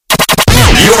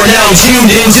now tuned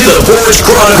into the Porch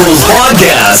Chronicles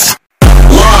podcast,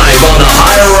 live on the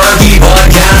Hierarchy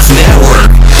Podcast Network.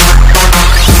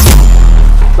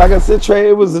 Like I said, Trey,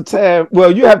 it was a time.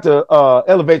 Well, you have to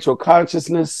elevate your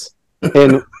consciousness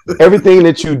in everything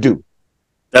that you do.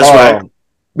 That's right.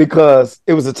 Because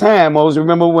it was a time, Moses.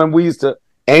 Remember when we used to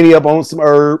ante up on some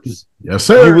herbs? Yes,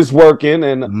 sir. You was working,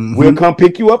 and we'll come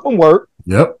pick you up from work.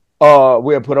 Yep.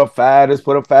 We'll put up 5. Let's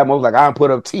put up 5 more. Like I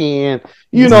put up 10.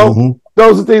 You know,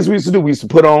 those are things we used to do. We used to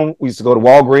put on. We used to go to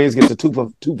Walgreens, get the 2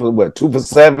 for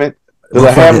 $7.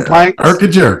 The ham pints.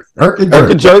 Urca jerks.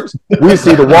 We used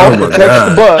to either walk or catch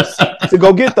the bus to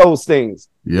go get those things.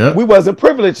 Yeah. We wasn't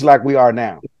privileged like we are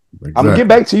now. Exactly. I'm gonna get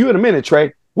back to you in a minute,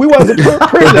 Trey. We wasn't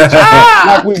privileged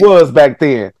like we was back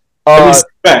then.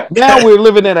 Now we're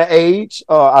living in an age.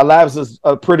 Our lives is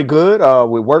pretty good.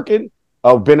 We're working.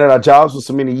 Been at our jobs for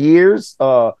so many years.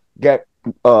 Got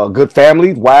good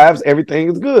families, wives. Everything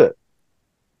is good.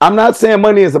 I'm not saying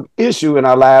money is an issue in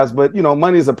our lives, but you know,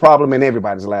 money is a problem in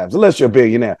everybody's lives, unless you're a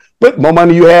billionaire. But the more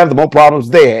money you have, the more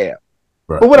problems they have.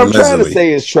 Right. But what I'm trying to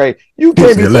say is, Trey, you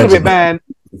can't be sitting buying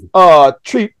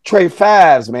Trey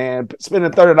 5s, man, spending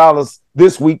 $30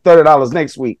 this week, $30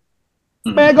 next week.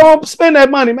 Man, go spend that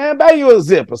money, man. Buy you a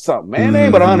zip or something, man. They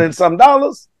ain't but $100 and something.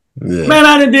 Yeah. Man,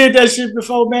 I done did that shit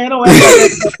before, man. Don't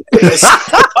ask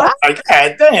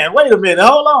God damn, wait a minute,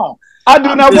 hold on. I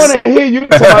do not want to hear you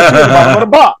talk about the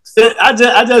box. I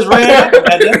just ran out.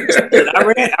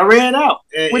 I ran out.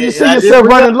 When you see yourself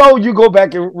running low, you go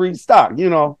back and restock, you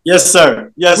know. Yes,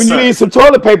 sir. Yes, when sir. you need some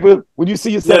toilet paper, when you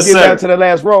see yourself getting down to the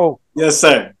last roll. Yes,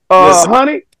 sir.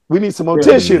 Honey, we need some more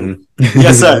tissue.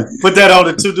 Yes, sir. Put that on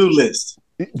the to-do list.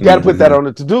 You got to put that on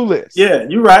the to-do list. Yeah,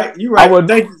 you're right. You're right.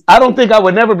 I don't think I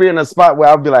would never be in a spot where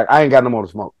I'd be like, I ain't got no more to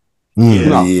smoke.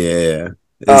 No. Yeah.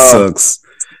 It sucks.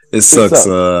 It sucks.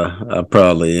 I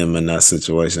probably am in that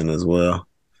situation as well.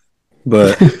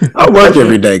 But I work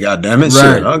every day, goddamn it.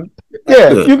 Right.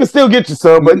 Sure. You can still get your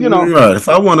some, but you know. Right. If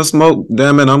I want to smoke,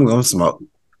 damn it, I'm gonna smoke.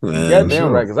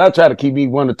 Goddamn right, because I try to keep me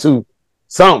 1 or 2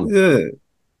 something. Yeah.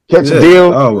 Catch a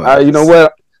deal. You know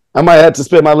what? I might have to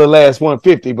spend my little last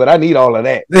 $150, but I need all of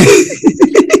that.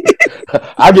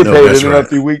 I get paid in a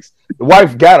few weeks. The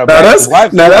wife got a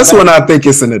that's when I think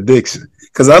it's an addiction.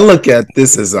 Because I look at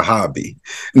this as a hobby.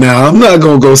 Now I'm not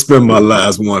gonna go spend my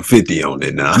last $150 on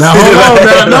it now. Now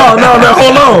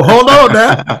hold on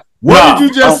now. What did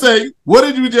you just say? What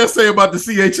did you just say about the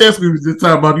CHS we was just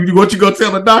talking about? What you gonna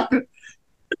tell the doctor?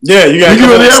 Yeah, you got to.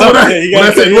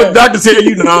 What doctor tell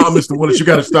you? No, Mr. Willis, you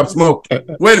got to stop smoking.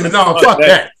 Wait a minute, no, fuck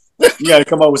that. You got to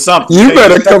come up with something. You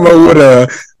better come up with a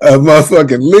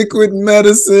motherfucking liquid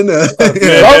medicine,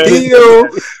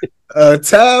 a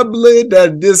tablet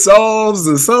that dissolves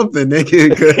or something,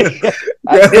 nigga.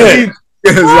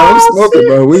 Because I'm smoking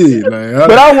my weed, man.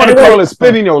 But I don't want to call it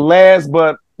spending your last,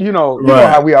 but you know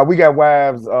how we are. We got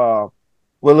wives. Well,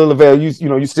 Lil Lavelle,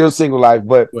 you still single life,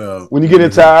 but when you get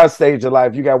into our stage of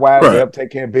life, you got wives that help take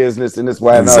care of business and this,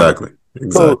 why, exactly.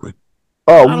 So,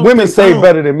 women save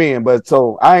better than men, but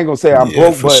so I ain't gonna say I'm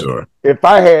broke, but if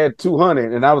I had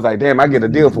 200 and I was like, damn, I get a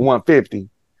deal for 150.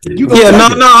 We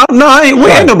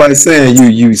ain't nobody saying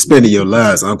you spending your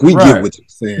last, Uncle. We get what you're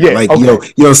saying. Yeah,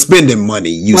 you're spending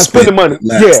money. You spending money.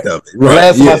 Last of it. Right.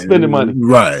 Last my spending money.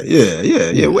 Right. Yeah.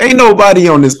 Ain't nobody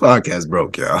on this podcast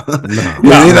broke, y'all.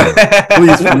 No.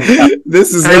 Please.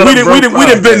 This is we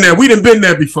didn't been there. We didn't been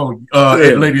there before,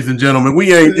 ladies and gentlemen.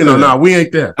 We ain't, we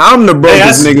ain't there. I'm the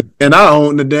brokest nigga and I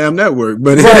own the damn network.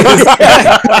 But it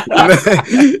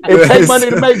takes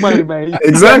money to make money, man.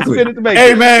 Exactly.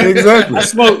 Hey man, exactly. I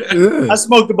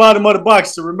smoked the bottom of the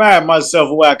box to remind myself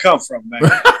of where I come from, man.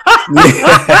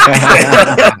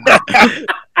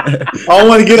 I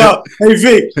want to get out. Hey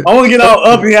Vic, I want to get out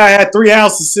up here. I had 3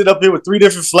 ounces sit up here with 3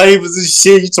 different flavors and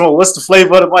shit. You told me what's the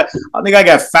flavor of the bite? I think I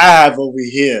got 5 over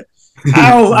here.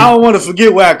 I don't want to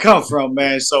forget where I come from,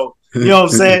 man. So you know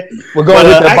what I'm saying? We're going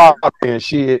to hit that box and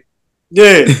shit.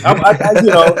 Yeah,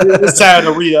 it's time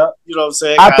to re-up. You know what I'm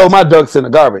saying? I throw my ducks in the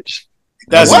garbage.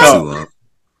 That's I throw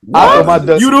my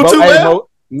ducks. You do too, man?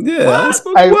 Yeah,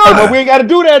 but we ain't got to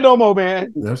do that no more,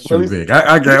 man. That's true, Big.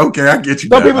 I get you.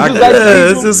 Some people just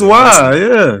it's just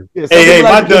wild, Hey,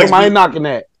 my ducks. I ain't knocking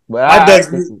that.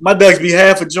 My ducks be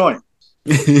half a joint.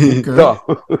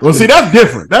 Well, see, that's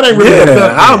different. That ain't really.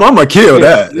 I'm gonna kill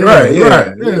that. Right.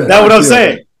 That's what I'm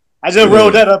saying. I just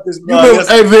rolled that up this morning.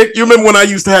 Hey Vic, you remember when I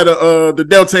used to have the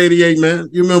Delta 88, man?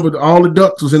 You remember all the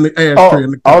ducks was in the ashtray?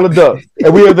 All the ducks.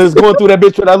 And we were just going through that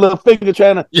bitch with our little finger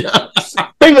trying to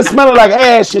Fingers smelling like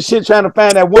ash and shit, trying to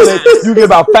find that one that you get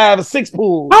about 5 or 6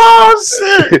 pools. Oh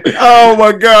shit! Oh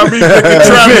my god, me thinking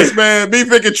Travis, man. Me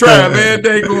thinking Travis, man.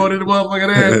 They going in the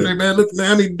motherfucking ass, man. Look, man,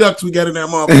 how many ducks we got in that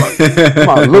motherfucker? Come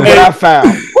on, look what I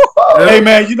found. Hey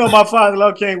man, you know my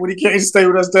father-in-law came when he came to stay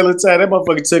with us the other time. That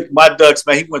motherfucker took my ducks,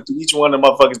 man. He went through each one of the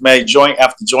motherfuckers, man, joint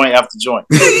after joint after joint.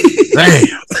 Damn,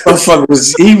 motherfucker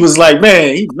was like,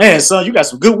 man, son, you got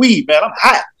some good weed, man. I'm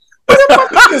hot. Where the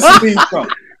fuck you get some weed from?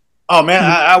 Oh man,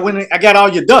 I went and I got all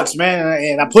your ducks, man,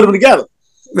 and I put them together.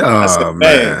 I said,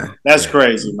 man, that's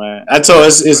crazy, man. I told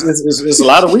it's a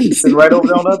lot of weed sitting right over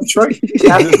there on the other tray.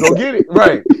 I just go get it,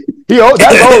 right?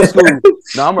 That's old school.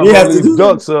 No, I'm gonna roll these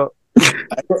ducks up.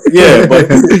 Yeah, but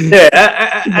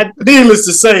I needless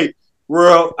to say,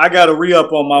 bro, I got to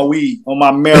re-up on my weed, on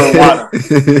my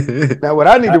marijuana. Now, what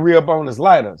I need to re-up on is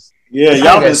lighters. Yeah,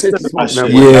 y'all been sticking my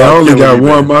shit. Yeah, I only got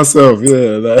one myself. Yeah,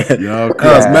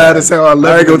 I was mad as hell.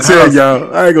 I ain't gonna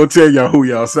tell y'all who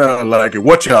y'all sound like and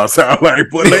what y'all sound like.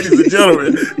 But ladies and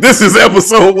gentlemen, this is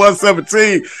episode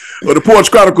 117 of the Porch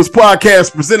Chronicles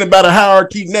podcast, presented by the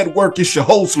Hierarchy Network. It's your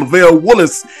host, Lavelle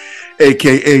Willis,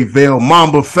 aka Vel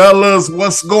Mamba. Fellas,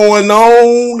 what's going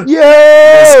on?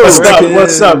 Yeah,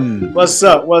 What's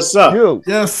up? You.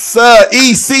 Yes, sir.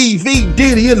 ECV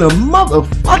Diddy in the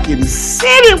motherfucking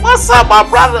city. What's up, my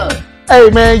brother? Hey,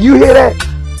 man, you hear that?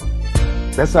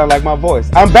 That sounds like my voice.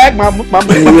 I'm back, my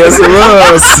Yes, it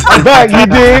was. I'm back, you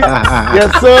dig?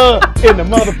 Yes, sir. In the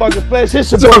motherfucking flesh.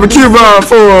 It's your boy Q-Bar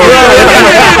for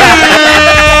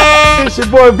It's your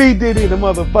boy V Diddy in the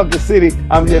motherfucking city.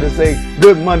 I'm here to say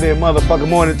good Monday and motherfucking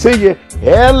morning to you.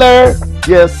 Hello.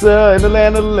 Yes, sir. In the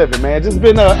land of the living, man. Just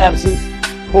been absence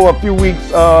for a few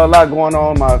weeks. A lot going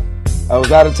on. I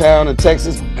was out of town in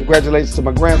Texas. Congratulations to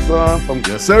my grandson from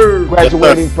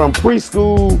graduating from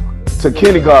preschool to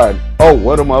kindergarten. Oh,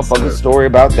 what a motherfucking story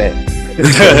about that.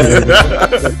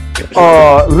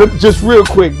 Just real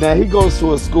quick, now he goes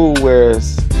to a school where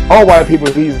it's all white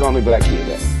people. He's the only black kid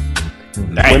there.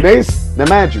 Now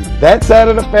mind you, that side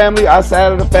of the family, our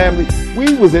side of the family,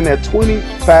 we was in that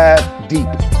 25 deep.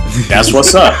 That's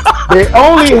what's up. They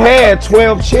only had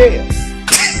 12 chairs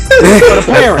for the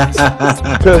parents,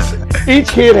 because each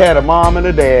kid had a mom and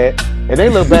a dad, and they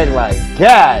look back like,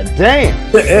 God damn.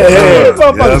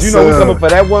 Yes, you know, we coming for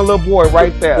that one little boy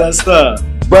right there. That's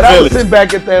But I was sitting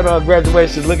back at that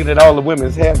graduation looking at all the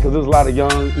women's hair, because there's a lot of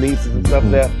young nieces and stuff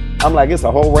there. I'm like, it's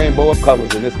a whole rainbow of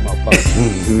colors in this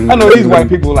motherfucker. I know these white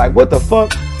people were like, what the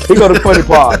fuck? He go to the funny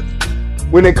part.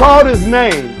 When they called his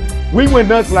name, we went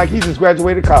nuts like he just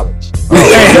graduated college.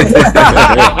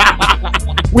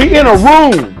 We in a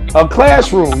room, a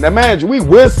classroom. Now, man, we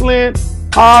whistling,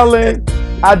 hollering.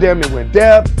 I damn near went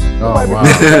deaf. Oh, wow.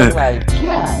 Like,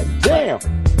 God damn.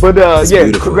 But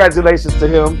beautiful. Congratulations to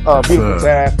him. Beautiful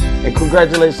time. And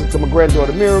congratulations to my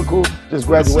granddaughter Miracle. Just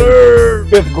graduated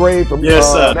 5th grade from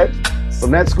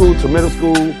that school to middle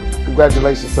school.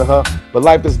 Congratulations to her. But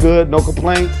life is good, no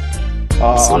complaints.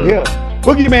 I'm here.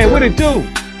 Boogie Man, what it do?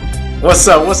 What's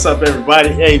up, everybody?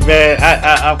 Hey man,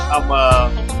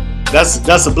 I'm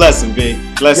that's a blessing, big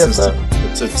blessings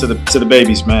to the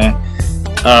babies, man.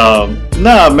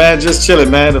 Nah, man, just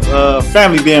chilling, man. The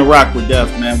family being rocked with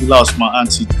death, man. We lost my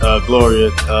auntie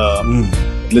Gloria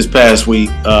this past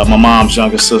week. My mom's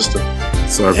younger sister.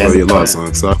 Sorry for your loss,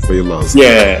 son. Sorry for your loss.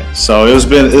 Yeah, so it's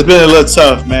been a little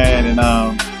tough, man,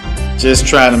 and just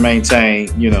trying to maintain,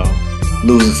 you know,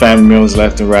 losing family members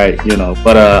left and right, you know.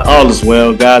 But all is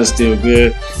well. God is still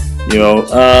good, you know.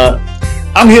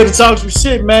 I'm here to talk some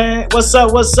shit, man. What's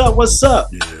up?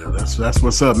 Yeah, that's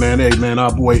what's up, man. Hey, man,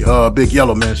 our boy Big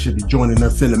Yellow, man, should be joining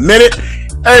us in a minute.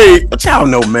 Hey, but y'all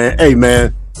know, man. Hey,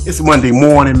 man, it's Monday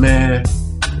morning, man.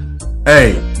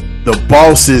 Hey, the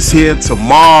boss is here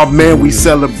tomorrow, man. We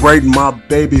celebrating my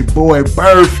baby boy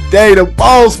birthday. The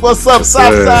boss, what's up,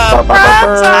 Southside?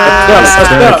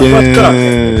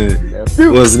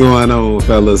 What's going on,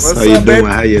 fellas? How you doing? Baby?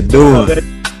 How you doing?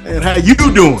 And how you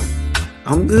doing?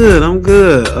 I'm good.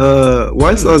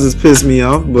 White Sauce just pissed me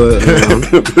off, but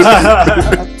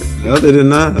other than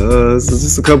that, it's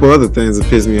just a couple other things that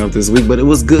pissed me off this week. But it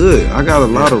was good. I got a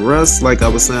lot of rest, like I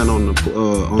was saying on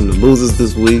the losers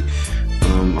this week.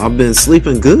 I've been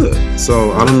sleeping good,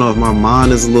 so I don't know if my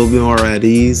mind is a little bit more at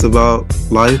ease about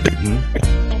life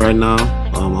right now.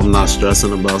 I'm not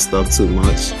stressing about stuff too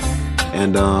much,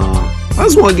 and I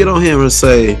just want to get on here and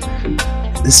say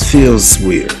this feels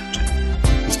weird.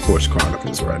 This Porch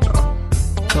Chronicles right now.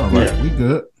 All right, we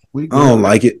good. I don't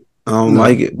like it. We don't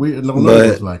like it.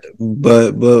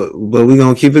 But we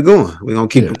gonna keep it going. We gonna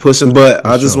keep it pushing. But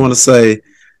I just want to say,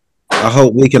 I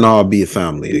hope we can all be a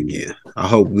family again. I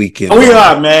hope we can. We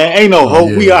are, man. Ain't no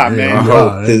hope. We are, man.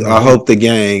 I hope the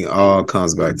gang all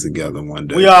comes back together one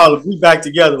day. We back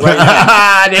together right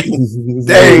now.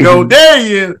 There you go. There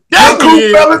you is. That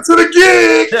cool fella to the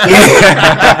gig.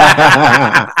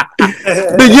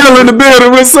 Big Yellow in the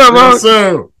building. What's up, man?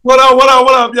 What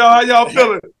up, y'all? How y'all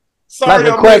feeling? Sorry,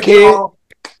 like a crackhead.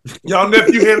 Y'all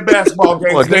nephew had a basketball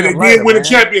game today. They did win a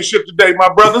championship today,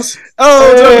 my brothers.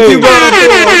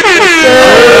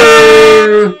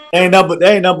 Ain't nothing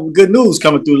but good news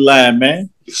coming through the line,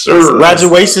 man. Sure.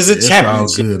 Graduations and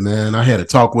championships. All good, man. I had a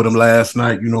talk with him last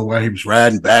night, while he was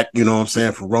riding back, you know what I'm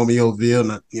saying, from Romeoville.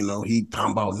 And, he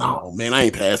talking about, no, man, I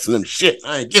ain't passing him shit.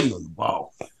 I ain't giving him the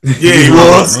ball. Yeah, he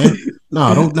was. Man.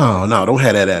 No, don't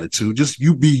have that attitude. Just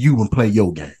you be you and play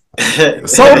your game.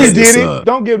 Kobe did it.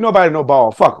 Don't give nobody no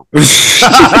ball. Fuck him.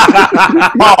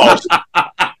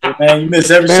 Man, you miss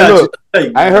every shot. Look, I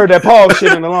ain't heard that Paul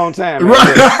shit in a long time.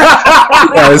 Right.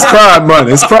 Yeah, it's pride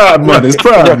money. It's pride money.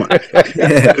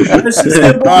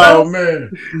 Oh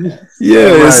man.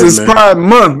 Yeah, it's Pride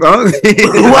Month. Huh?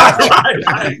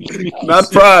 Right. Not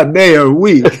Pride Day or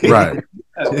week. Right.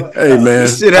 Hey man,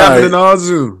 this shit happening all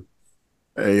Zoom.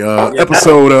 Hey,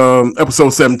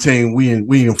 episode 17, we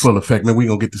in full effect, man. We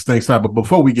gonna get this thing started, but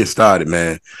before we get started,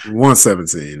 man,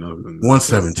 117.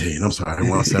 117. I'm sorry,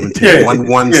 117.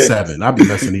 117. I'll be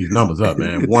messing these numbers up,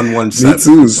 man. 117. Me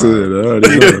too, sir.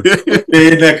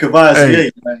 Hey,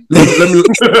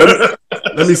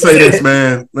 let me say this,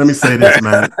 man.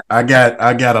 I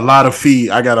got a lot of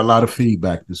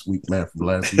feedback this week, man, from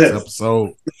last week's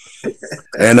episode,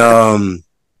 and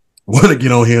want to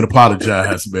get on here and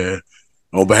apologize, man.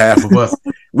 On behalf of us,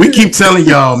 we keep telling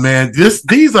y'all, man,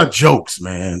 these are jokes,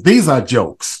 man. These are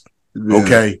jokes,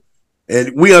 okay?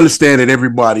 And we understand that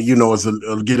everybody, get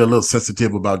a little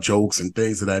sensitive about jokes and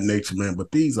things of that nature, man.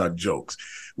 But these are jokes.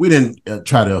 We didn't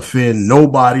try to offend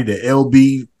nobody.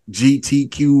 The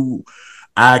LBGTQ,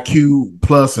 IQ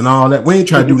plus, and all that. We ain't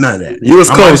try to do none of that. You was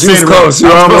close.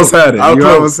 You almost had it. I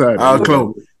was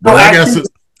close. But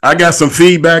I got some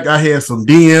feedback. I had some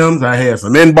DMs. I had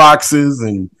some inboxes,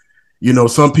 and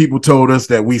some people told us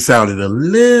that we sounded a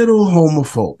little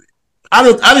homophobic. I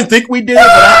didn't think we did,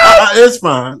 but it's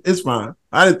fine. It's fine.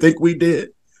 I didn't think we did,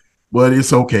 but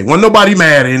it's okay. Wasn't nobody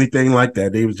mad or anything like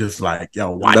that. They was just like,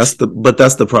 yo, watch. That's the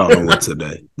problem with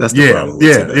today. That's the problem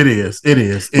with today. It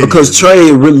is. Because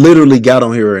Trey literally got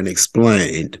on here and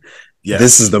explained. Yes.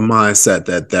 This is the mindset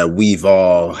that we've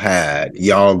all had.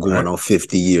 Y'all going on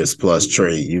 50 years plus,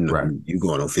 Trey. You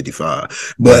going on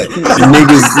 55. But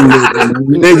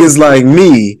niggas like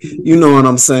me, you know what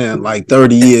I'm saying? Like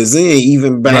 30 years in,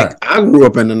 even back, I grew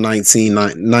up in the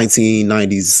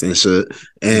 1990s and shit,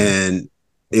 and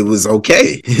it was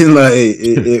okay. Like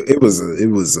it was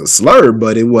a slur,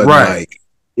 but it wasn't like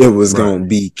it was gonna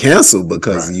be canceled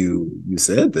because you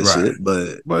said the shit.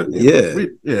 But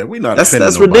we not.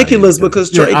 That's ridiculous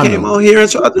because Trey came on here and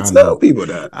tried to tell people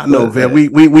that. I know, man.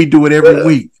 We do it every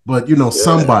week, but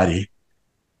somebody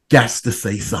got to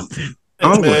say something.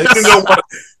 Man,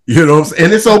 you know what I'm saying?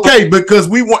 And it's okay because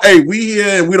we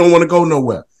here and we don't want to go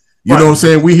nowhere. You know what I'm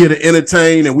saying? We here to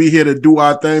entertain and we here to do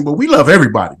our thing, but we love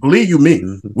everybody. Believe you me,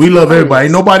 we love everybody.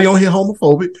 Ain't nobody on here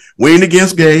homophobic. We ain't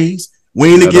against gays.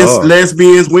 We ain't against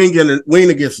lesbians. We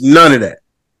ain't against none of that.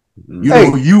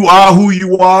 You are who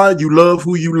you are. You love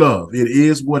who you love. It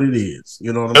is what it is.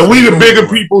 You know what I'm saying? And we the bigger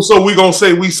people, so we gonna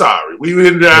say we sorry. We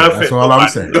didn't that's all I'm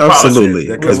saying. Absolutely.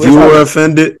 If you were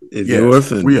offended,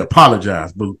 we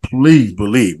apologize. But please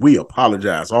believe, we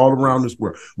apologize all around this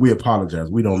world. We apologize.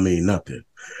 We don't mean nothing.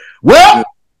 Well,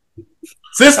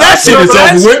 since that shit is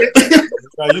over with,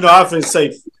 I finna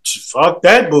say, fuck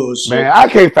that bullshit. Man, I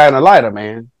can't find a lighter,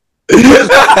 man.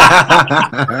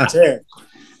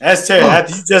 That's terrible.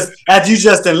 After you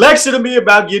just lectured me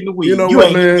about getting the weed. You know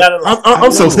what, man?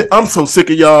 I'm so sick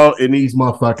of y'all and these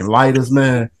motherfucking lighters,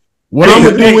 man. What I'm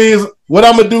gonna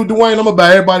do, Dwayne, I'm gonna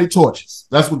buy everybody torches.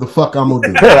 That's what the fuck I'm gonna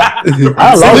do.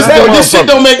 This shit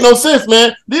don't make no sense,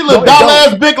 man. These little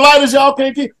dollar-ass big lighters y'all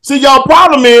can't keep. See, y'all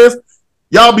problem is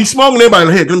y'all be smoking everybody.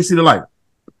 Hey, let me see the lighter.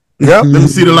 Yep. Let me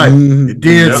see the lighter.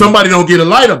 Then somebody don't get a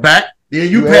lighter back. Then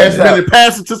you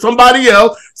pass it to somebody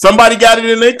else. Somebody got it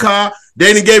in their car.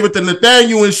 They done gave it to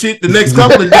Nathaniel and shit the next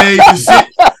couple of days and shit.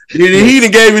 Then he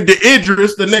done gave it to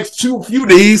Idris the next few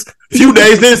days. Then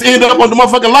it's end up on the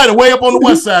motherfucking lighter way up on the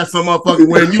west side some motherfucking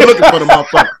where you looking for the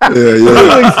motherfucker. Yeah. You know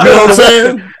what I'm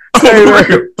saying?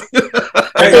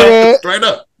 Straight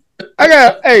up. I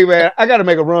gotta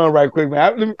make a run right quick,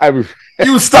 man.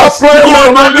 You stop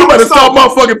playing, man. You better stop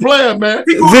motherfucking playing, man.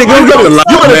 Vic, you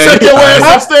better take your ass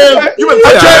upstairs. You better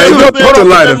take your ass upstairs. Put the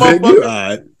lighter, Vic. You all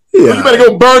right. You better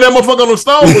go burn that motherfucker on the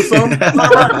stove or something.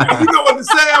 You know what the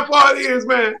sad part is,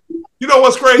 man? You know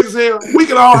what's crazy as hell? We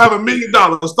can all have $1 million,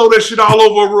 throw that shit all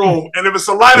over a room, and if it's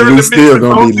a lighter in the mix, the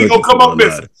only thing gonna come up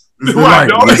missing. Right,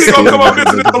 the only thing gonna come up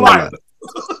missing is the lighter.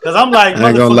 Because I'm like, I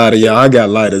ain't gonna lie to y'all. I got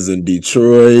lighters in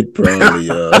Detroit, probably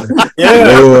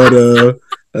Florida,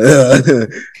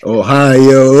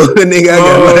 Ohio. Nigga, I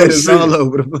got lighters all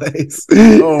over the place.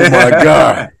 Oh my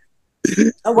God.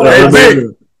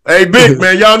 Hey, Big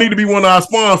man, y'all need to be one of our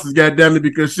sponsors, goddammit,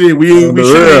 because shit, we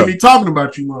shouldn't be talking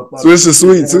about you, motherfucker. Switch is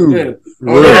sweet too.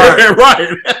 Right.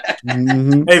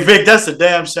 Mm-hmm. Hey, Vic, that's a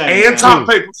damn shame. And top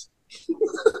papers.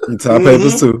 And top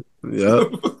papers too.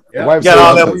 Yep. You got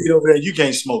all that weed over there. You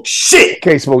can't smoke shit.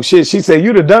 Can't smoke shit. She said,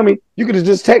 "You the dummy. You could have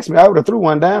just texted me. I would have threw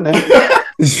one down there."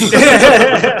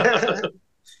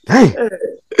 Dang.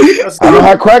 I know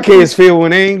how crackheads feel when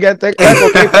they ain't got that crack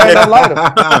or can't find that lighter.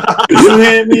 You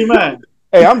hear me, man?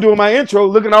 Hey, I'm doing my intro,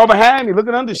 looking all behind me,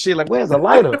 looking under shit. Like, where's a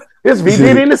lighter? It's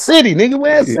VD in the city, nigga.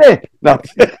 Where's it? No.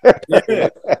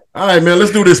 All right, man.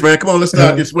 Let's do this, man. Come on, let's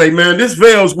start this way, man. This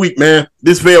Vail's week, man.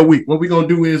 This Vail week. What we're gonna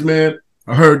do is, man,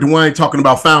 I heard Dwayne talking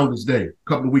about Founders Day a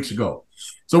couple of weeks ago.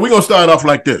 So we're gonna start off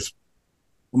like this.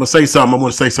 I'm gonna say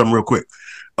something real quick.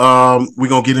 We're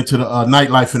gonna get into the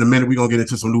nightlife in a minute. We're gonna get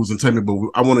into some news and entertainment, but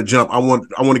I want to jump. I want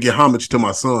to get homage to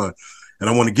my son, and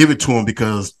I want to give it to him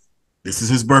because this is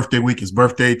his birthday week. His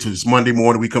birthday to this Monday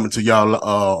morning. We coming to y'all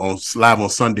on live on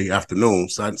Sunday afternoon,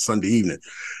 Sunday evening,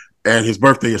 and his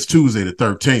birthday is Tuesday the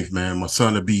 13th. Man, my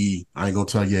son will be. I ain't gonna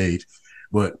tell your age,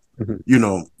 but you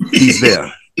know he's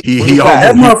there.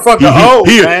 That motherfucker old,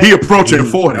 man. He approaching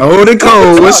 40. Old and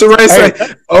cold. What should I say?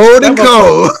 Old and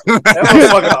cold. That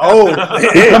motherfucker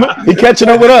old. He catching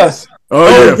up with us. Oh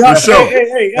yeah, for sure.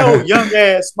 Hey, young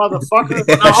ass motherfucker.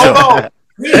 Now, hold on.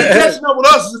 He ain't catching up with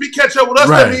us. If he catch up with us,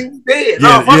 Right. that means we dead.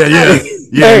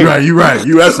 Yeah. Hey. You're right.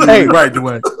 You absolutely right,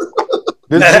 Dwayne.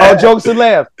 This is all jokes and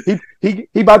laughs. He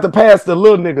about to pass the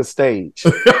little nigga stage.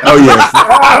 Oh yeah.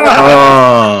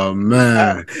 Oh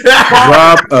man.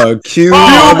 Drop a Q.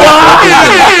 Love.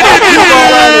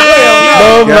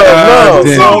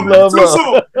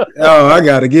 Oh, I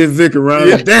gotta get Vic around.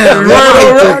 Yeah. Damn,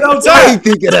 Right. I ain't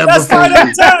think of that That's before. right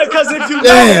on time, because if you know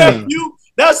Damn. you,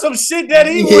 that's some shit that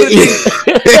he would have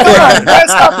done. Come on, man,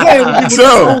 stop playing with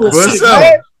people. What's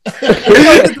up?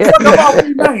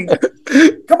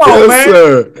 Come on, man.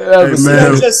 Sir. Hey, man.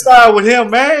 Let's just start with him,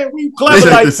 man. We clever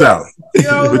Check like this that. out. You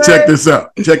know what But I'm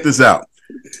check this out.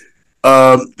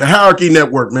 The Hierarchy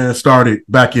Network, man, started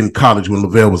back in college when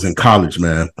Lavelle was in college,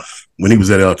 man, when he was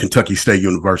at Kentucky State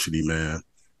University, man.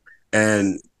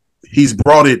 And he's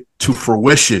brought it to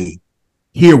fruition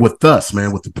here with us,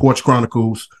 man, with the Porch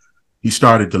Chronicles. He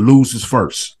started the Losers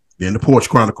first. Then the Porch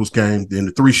Chronicles came. Then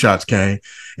the Three Shots came.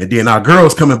 And then our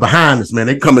girls coming behind us, man.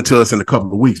 They coming to us in a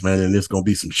couple of weeks, man, and it's going to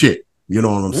be some shit. You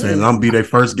know what I'm saying? I'm going to be their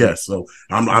first guest. So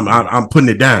I'm putting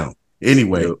it down.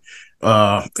 Anyway, look, right.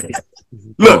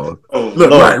 No,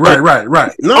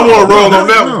 I want to roll on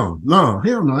that one. No,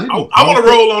 hell no. I want to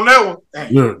roll on that one.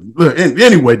 Look.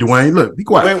 Anyway, Dwayne, look, be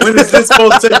quiet. When is this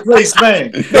supposed to take place,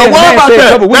 man? Don't worry about that.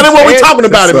 That ain't what we're talking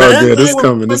about, It's it, all man. good. That It's ain't what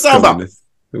coming. we're It's talking coming. about.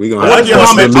 We I gonna wanna have get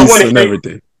homage. release I wanna and get-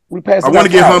 everything. We pass. I want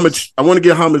to get homage. I want to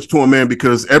get homage to him, man,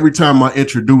 because every time I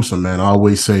introduce him, man, I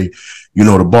always say, you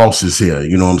know, the boss is here.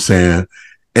 You know what I'm saying?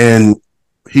 And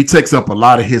he takes up a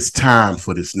lot of his time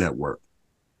for this network.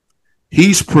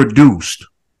 He's produced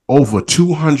over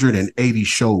 280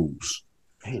 shows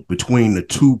between the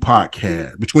three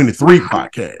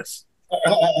podcasts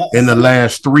in the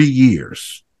last 3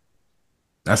 years.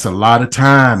 That's a lot of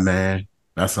time, man.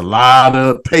 That's a lot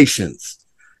of patience.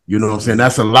 You know what I'm saying?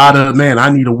 That's a lot of, man, I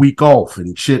need a week off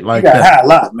and shit like that. A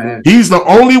lot, man. He's the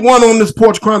only one on this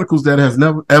Porch Chronicles that has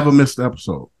never, ever missed an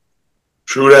episode.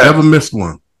 True that. Never missed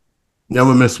one.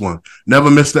 Never missed one.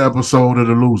 Never missed the episode of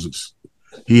The Losers.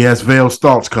 He has Vail's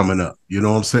Thoughts coming up. You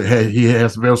know what I'm saying? Hey, he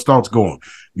has Vail's Thoughts going.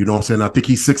 You know what I'm saying? I think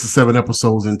he's 6 or 7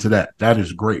 episodes into that. That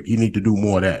is great. He need to do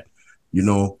more of that. You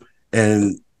know?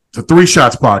 And the Three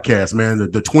Shots podcast, man,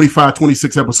 the 25,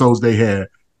 26 episodes they had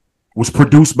was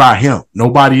produced by him.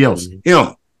 Nobody else.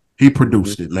 Him. He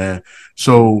produced it, man.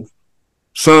 So,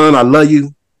 son, I love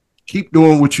you. Keep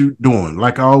doing what you're doing.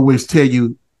 Like I always tell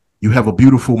you, you have a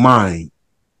beautiful mind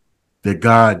that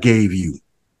God gave you,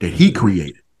 that he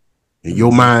created. And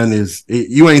your mind is,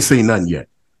 you ain't seen nothing yet.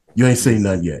 You ain't seen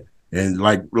nothing yet. And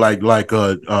like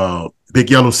Big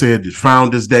Yellow said, it's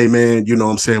Founders Day, man. You know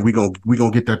what I'm saying? We're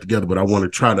gonna get that together, but I want to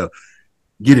try to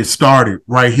get it started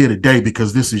right here today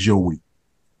because this is your week.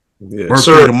 Yeah.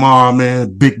 Birthday tomorrow,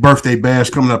 man. Big birthday bash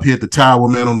coming up here at the Tower,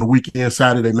 man, on the weekend,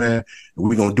 Saturday, man. And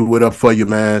we're going to do it up for you,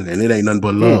 man. And it ain't nothing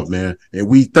but love, man. And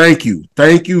we thank you.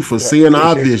 Thank you for seeing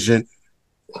our vision.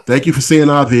 Thank you for seeing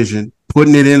our vision,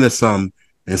 putting it into something,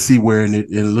 and see where in it,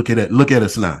 and look at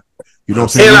us now. You know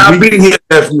what I'm saying? And I'll be here,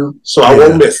 nephew, so I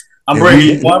won't miss. I'm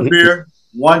bringing one beer,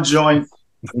 one joint,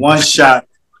 one shot,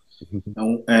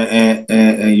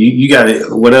 and you got it.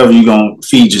 Whatever you gonna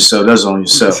feed yourself, that's on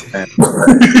yourself. Man.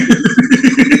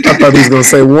 I thought he was gonna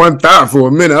say one thought for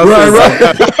a minute.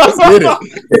 Right. Let's get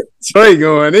it. Trey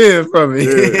going in for me.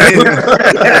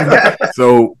 Yeah.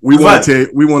 So we want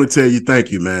to tell you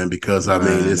thank you, man, because I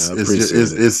mean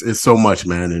it's so much,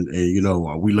 man, and you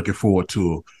know we looking forward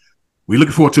to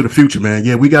the future, man.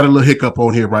 Yeah, we got a little hiccup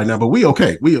on here right now, but we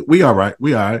okay. We all right.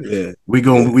 We all right. Yeah. We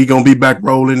gonna be back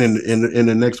rolling in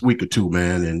the next week or two,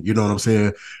 man. And you know what I'm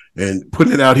saying? And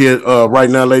putting it out here right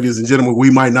now, ladies and gentlemen, we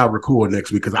might not record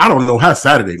next week because I don't know how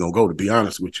Saturday gonna go, to be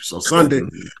honest with you. So Sunday,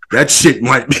 that shit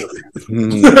might be.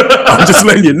 I'm just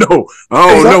letting you know. I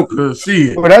don't know because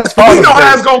well, that's Father's we know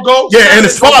how it's gonna go. Yeah, and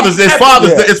it's Father's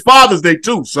Day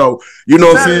too. So you know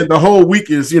what I'm saying. The whole week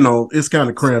is it's kind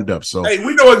of crammed up. So hey,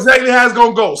 we know exactly how it's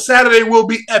gonna go. Saturday will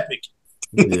be epic.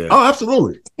 Yeah. Oh,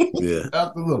 absolutely. Yeah,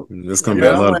 absolutely. There's gonna be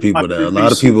a lot of people there. A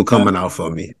lot of people coming out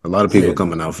for me.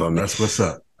 That's what's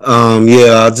up.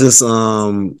 Yeah, I just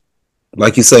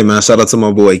like you say, man, shout out to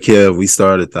my boy Kev. We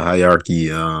started the hierarchy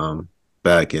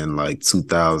back in like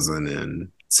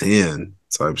 2010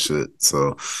 type shit.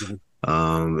 So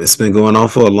it's been going on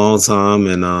for a long time,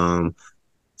 and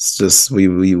it's just we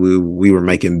were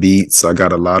making beats. I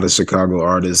got a lot of Chicago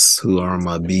artists who are on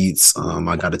my beats.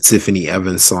 I got a Tiffany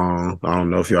Evans song. I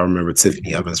don't know if y'all remember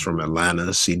Tiffany Evans from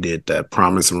Atlanta. She did that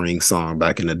Promise Ring song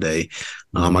back in the day.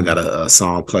 I got a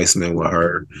song placement with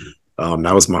her.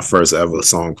 That was my first ever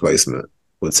song placement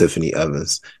with Tiffany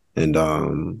Evans. And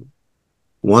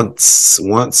once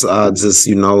I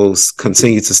just,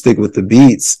 continue to stick with the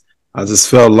beats, I just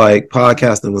felt like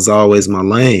podcasting was always my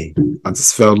lane. I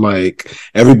just felt like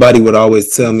everybody would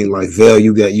always tell me, like, Vel,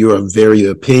 you're very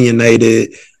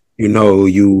opinionated.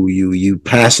 You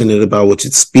passionate about what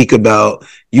you speak about.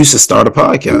 You should start a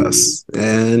podcast.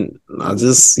 And I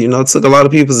just, took a lot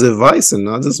of people's advice and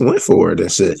I just went for it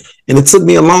and shit. And it took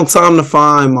me a long time to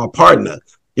find my partner.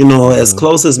 As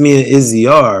close as me and Izzy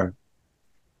are,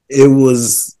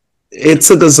 it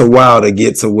took us a while to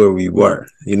get to where we were.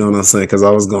 You know what I'm saying? Because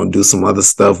I was going to do some other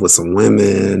stuff with some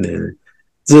women and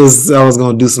I was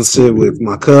going to do some shit with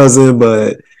my cousin,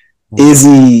 but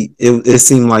Izzy, it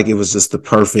seemed like it was just the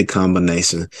perfect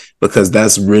combination because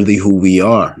that's really who we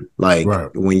are. Like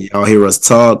when y'all hear us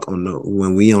talk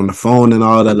when we on the phone and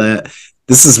all of that,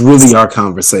 this is really our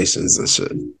conversations and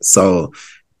shit. So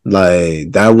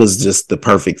like that was just the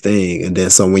perfect thing. And then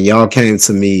so when y'all came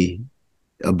to me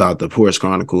about the Porch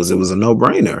Chronicles, it was a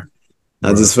no-brainer.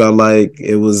 I just felt like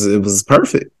it was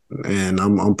perfect. And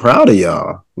I'm proud of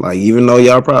y'all. Like even though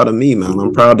y'all proud of me, man,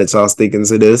 I'm proud that y'all sticking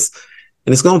to this.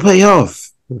 And it's gonna pay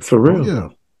off for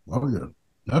real. Oh yeah.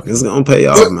 It's gonna pay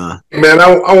off, man. Man,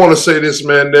 I want to say this,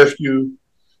 man, nephew.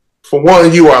 For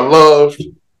one, you are loved,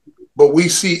 but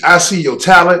I see your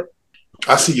talent,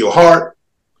 I see your heart.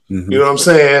 Mm-hmm. You know what I'm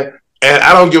saying? And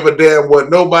I don't give a damn what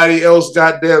nobody else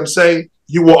goddamn say.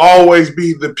 You will always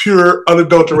be the pure,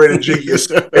 unadulterated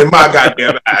genius in my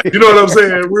goddamn eyes. You know what I'm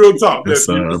saying? Real talk. Yes,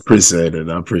 I appreciate it.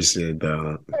 I appreciate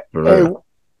that. For real.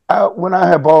 When I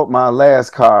had bought my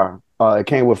last car, it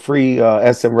came with free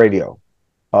SM radio.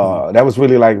 That was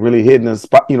really hitting the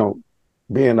spot,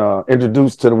 being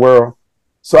introduced to the world.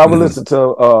 So I would listen to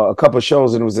a couple of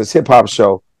shows, and it was this hip hop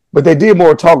show. But they did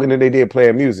more talking than they did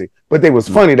playing music. But they was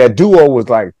funny. That duo was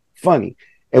like funny.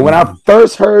 And when I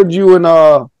first heard you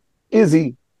and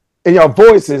Izzy and your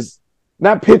voices,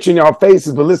 not picturing your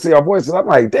faces, but listening to your voices, I'm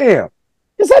like, damn,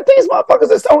 is that these motherfuckers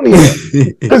that's on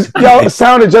here? Because y'all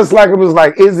sounded just like it was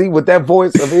like Izzy with that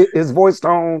voice of his voice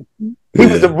tone. He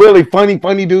was a really funny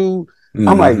dude.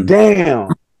 I'm like, damn.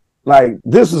 Like,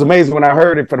 this was amazing. When I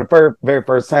heard it for the very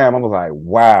first time, I was like,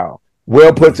 wow.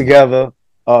 Well put together,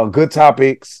 good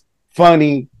topics,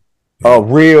 funny,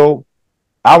 real.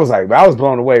 I was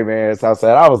blown away, man. So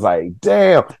I was like,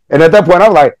 damn. And at that point, I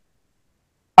was like,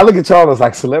 I look at y'all as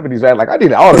like celebrities, man. Like, I need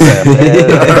an autograph, man.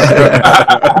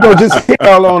 Just hit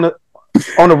y'all on the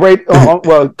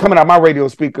radio, coming out my radio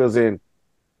speakers and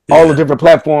all the different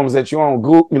platforms that you're on,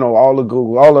 Google, all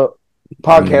the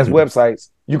podcast websites,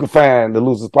 you can find the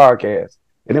Losers Podcast.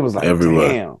 And it was like,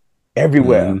 damn,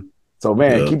 everywhere. So,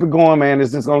 man, keep it going, man.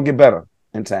 It's just going to get better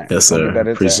in time. Yes, sir.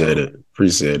 Appreciate it,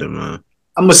 man.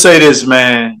 I'm going to say this,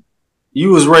 man. You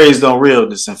was raised on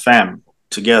realness and family.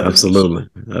 together. Absolutely.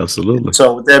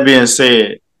 So with that being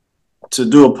said, to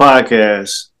do a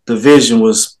podcast, the vision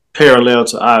was parallel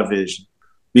to our vision,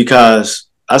 because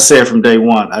I said from day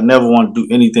one, I never want to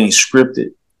do anything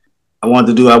scripted. I want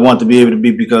to be able to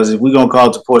be, because if we're going to call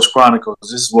it the Porch Chronicles,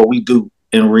 this is what we do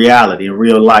in reality, in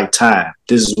real life time.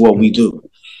 This is what we do.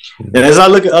 And as I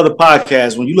look at other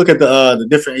podcasts, when you look at the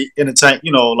different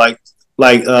entertainment,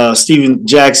 like Steven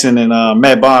Jackson and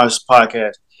Matt Barnes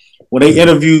podcast, when they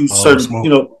interview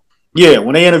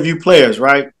when they interview players,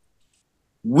 right?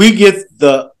 We get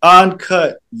the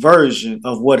uncut version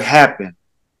of what happened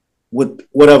with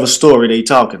whatever story they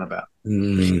talking about.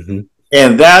 Mm-hmm.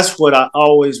 And that's what I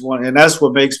always want. And that's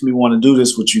what makes me want to do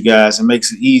this with you guys and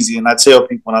makes it easy. And I tell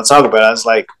people when I talk about it, it's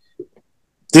like,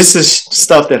 this is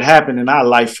stuff that happened in our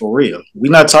life for real.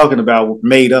 We're not talking about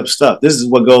made up stuff. This is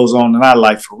what goes on in our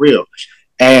life for real.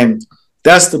 And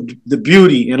that's the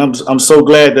beauty. And I'm so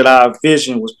glad that our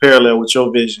vision was parallel with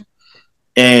your vision.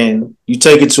 And you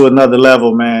take it to another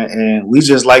level, man. And we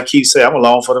just, like Keith said, I'm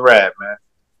along for the ride, man.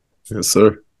 Yes,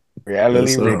 sir.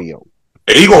 Reality radio.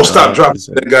 Hey, you gonna stop dropping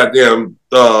that goddamn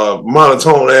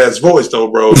monotone ass voice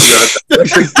though, bro?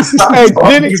 Hey,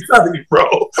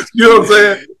 bro. You know what I'm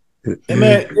saying? Hey,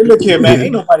 man, look here, man.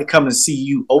 Ain't nobody coming to see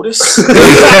you, Otis.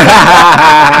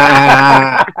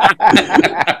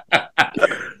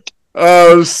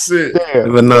 Oh shit!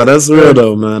 But no, that's real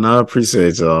though, man. I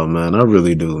appreciate y'all, man. I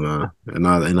really do, man. And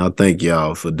I thank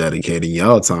y'all for dedicating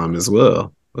y'all time as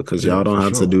well, because y'all don't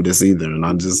have to do this either. And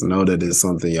I just know that it's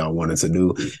something y'all wanted to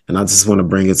do, and I just want to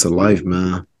bring it to life,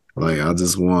 man. Like I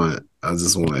just want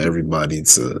everybody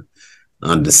to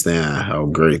understand how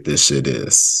great this shit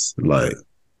is. Like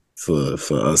for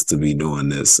us to be doing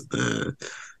this, man.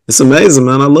 It's amazing,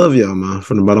 man. I love y'all, man.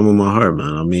 From the bottom of my heart,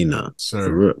 man. I mean that.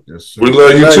 Sir. Yes, sir. We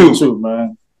love you too,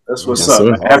 man. That's what's yes, up.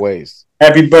 Man. Always.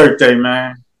 Happy birthday,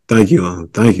 man. Thank you.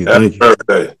 Happy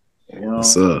birthday.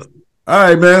 What's up? All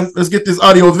right, man. Let's get this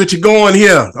audio venture going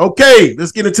here. Okay,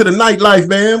 let's get into the nightlife,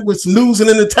 man, with some news and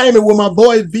entertainment with my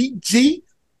boy VG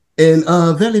and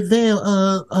Valley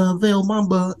Vale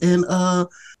Mamba and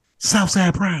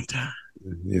Southside Primetime.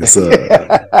 Yes,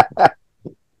 sir.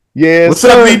 Yeah. What's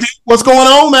up, VG? What's going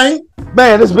on, man?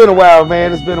 Man, it's been a while,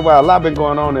 man. It's been a while. A lot been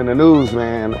going on in the news,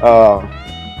 man.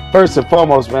 First and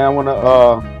foremost, man, I want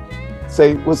to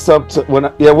say what's up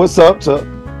to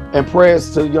and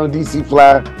prayers to young DC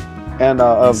Fly and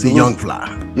DC Young Fly.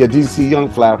 Yeah, DC Young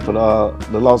Fly for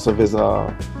the loss of his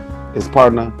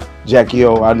partner Jackie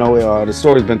O. I know the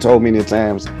story's been told many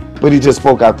times, but he just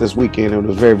spoke out this weekend and it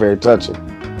was very, very touching.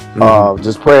 Mm-hmm.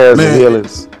 Just prayers and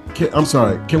healings. I'm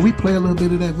sorry. Can we play a little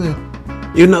bit of that,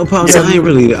 Val? You know, Pops, I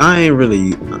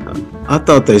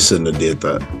thought they shouldn't have did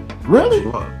that. Really?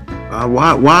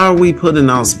 Why are we putting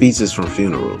out speeches from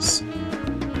funerals?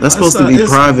 That's supposed to be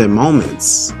private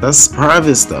moments. That's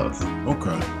private stuff.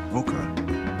 Okay.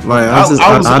 Like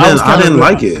I didn't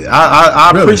like it.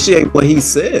 I appreciate what he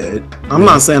said. I'm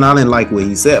not saying I didn't like what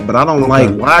he said, but I don't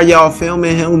like why y'all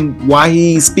filming him while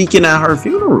he's speaking at her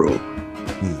funeral.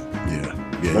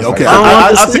 Yeah, okay.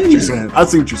 I see what you're saying. I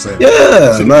see what you're saying.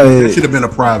 Yeah, it should have been a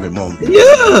private moment.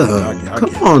 Yeah,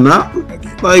 come on now.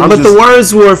 Like, but the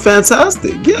words were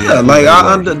fantastic. Yeah,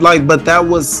 but that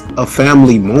was a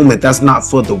family moment. That's not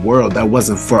for the world. That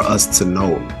wasn't for us to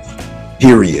know.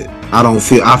 Period.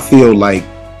 I feel like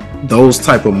those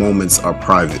type of moments are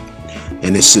private,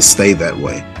 and it should stay that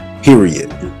way.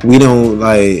 Period. We don't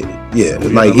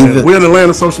we're in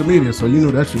Atlanta social media, so you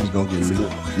know that shit was gonna get leaked.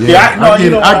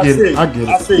 I get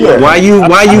it. Yeah.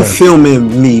 Why you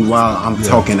filming me while I'm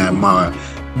talking at my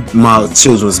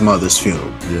children's mother's funeral?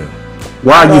 Yeah.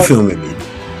 Why are you filming me?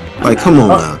 Like, come on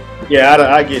now. Yeah,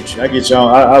 I get you. I get you.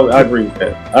 I agree with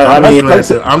that.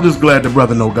 I'm just glad the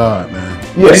brother know God, man.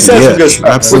 Yes,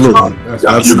 absolutely.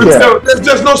 There's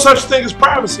just no such thing as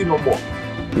privacy no more.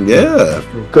 Yeah,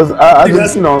 because I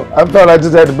just, I thought I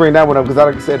just had to bring that one up because,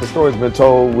 like I said, the story's been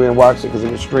told. We didn't watch it because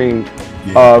it was streamed.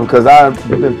 Because I've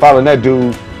been following that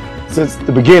dude since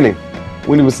the beginning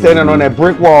when he was standing on that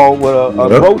brick wall with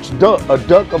a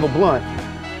duck of a blunt,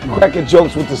 cracking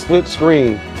jokes with the split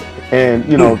screen, and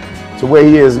to where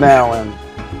he is now, and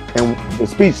the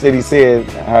speech that he said,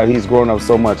 how he's grown up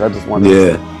so much. I just wanted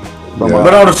to say,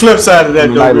 but on the flip side of that,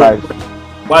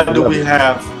 why do we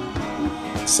have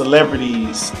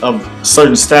celebrities of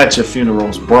certain stature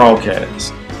funerals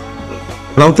broadcast?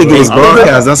 I don't think it was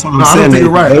broadcast. That's what I'm saying. You're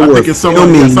right. I think it's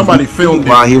somebody filmed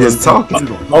while he was talking.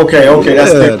 Okay.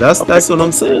 That's what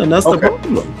I'm saying. That's the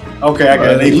problem. Okay, I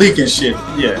got it. They leaking shit.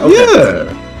 Yeah.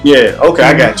 Okay. Yeah. Okay,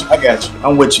 I got you.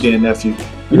 I'm with you there, nephew.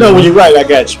 You know when you're right, I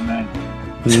got you, man.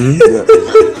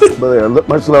 But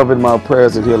much love in my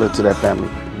prayers and healing to that family.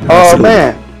 Oh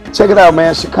man, check it out,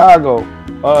 man. Chicago.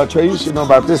 Trey, you should know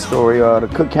about this story. The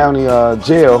Cook County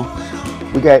jail.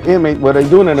 We got inmate. Well, they're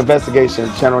doing an investigation.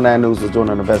 Channel 9 News was doing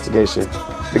an investigation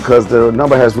because the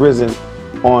number has risen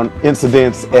on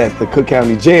incidents at the Cook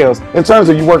County jails. In terms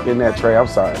of you working there, Trey, I'm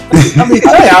sorry. You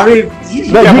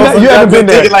haven't been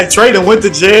there. Like Trey that went to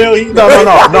jail. No,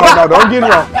 don't get it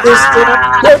wrong.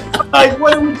 Like,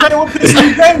 what piss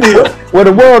you came here? Well,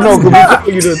 the world knows, because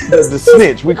we call you the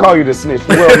snitch. We call you the snitch.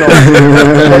 The world knows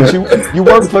that you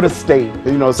work for the state.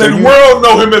 You know, so the world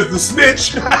know him as the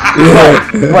snitch.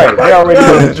 Right. They already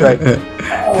know the Trey.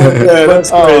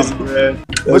 That's crazy, man.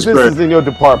 But this is in your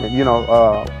department, you know,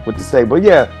 with the state. But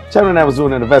yeah, Channel 9 was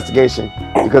doing an investigation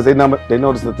because they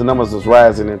noticed that the numbers was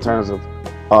rising in terms of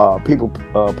people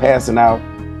passing out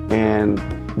and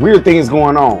weird things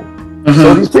going on. Mm-hmm.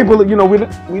 So these people, you know,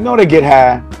 we know they get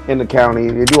high in the county.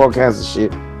 They do all kinds of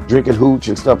shit, drinking hooch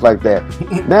and stuff like that.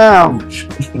 Now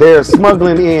they're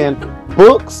smuggling in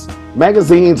books,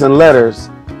 magazines, and letters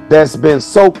that's been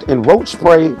soaked in roach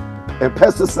spray and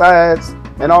pesticides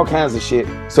and all kinds of shit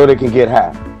so they can get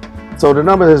high. So the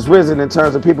number has risen in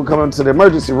terms of people coming to the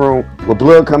emergency room with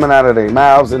blood coming out of their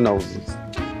mouths and noses.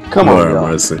 Come on, y'all.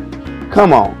 Mercy.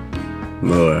 Come on.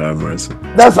 Lord have mercy.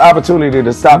 That's an opportunity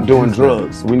to stop doing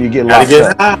drugs when you get locked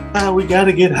up. We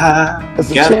gotta get high. It's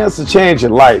a chance to change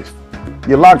your life.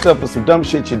 You're locked up for some dumb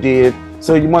shit you did,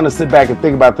 so you want to sit back and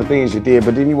think about the things you did,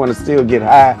 but then you want to still get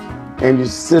high, and you're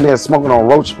sitting there smoking on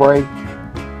roach spray,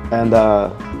 and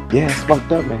yeah, it's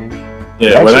fucked up, man.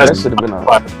 Yeah, that should have been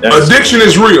addiction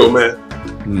is real, man.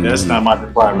 That's not my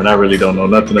department. I really don't know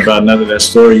nothing about none of that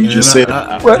story you just said.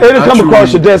 Well, it'll come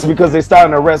across your desk because they're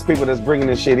starting to arrest people that's bringing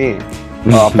this shit in.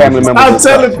 Family members. I'm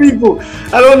telling people,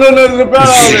 I don't know nothing about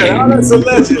all that. All that's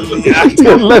allegedly.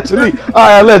 Allegedly. All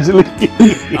right, allegedly.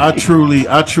 I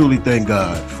truly thank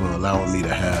God for allowing me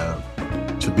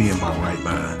to be in my right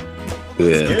mind.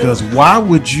 Yeah. Because why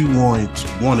would you want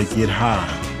to get high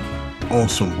on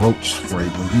some roach spray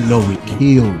when you know it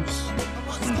kills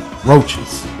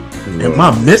roaches? Am I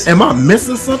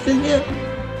missing something here?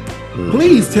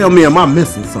 Please tell me, am I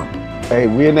missing something? Hey,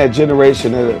 we're in that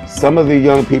generation that some of the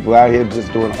young people out here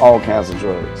just doing all kinds of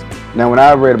drugs. Now, when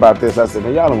I read about this, I said,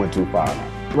 "Hey, y'all done went too far now."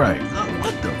 Right.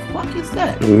 What the fuck is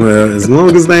that? Well, as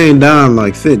long as they ain't dying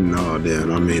like fentanyl, then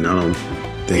I mean, I don't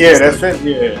think. Yeah, that's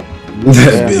fentanyl.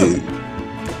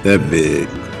 That big.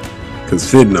 Because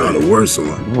fentanyl the worst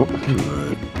one.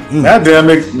 God damn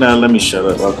it! No, let me shut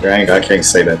up. Okay, I can't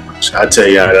say that much. I tell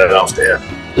y'all that off there.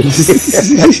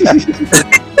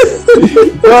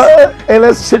 Well, hey,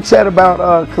 let's chit chat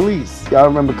about Khalees. Y'all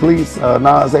remember Khalees,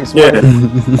 Nas ex-wife?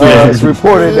 Yeah. It's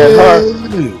reported that her.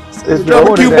 It's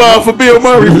reported that for Bill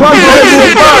Murray.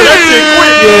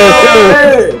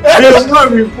 Bill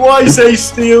Murray, boy, you say he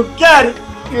still got it.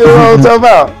 You know what I'm talking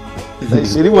about? Say,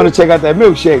 shit, he want to check out that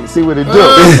milkshake, see what it do.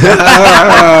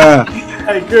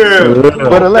 Hey, girl.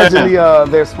 But allegedly,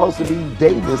 they're supposed to be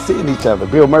dating and seeing each other.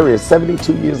 Bill Murray is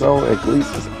 72 years old and Khalees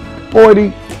is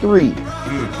 43.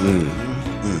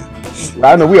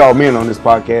 I know we all men on this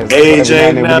podcast. Age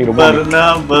ain't nothing but a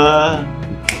number.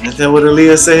 Is that what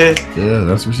Aaliyah said? Yeah,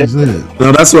 that's what she said.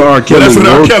 No, that's what R. Kelly wrote. That's what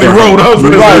R. Kelly wrote.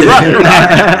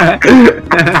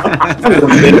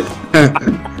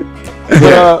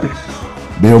 Right.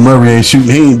 Bill Murray ain't shooting.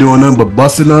 He ain't doing nothing but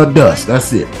busting her dust.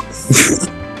 That's it.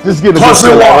 Just get pus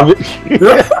and water.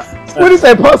 What is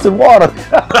that, pus and water?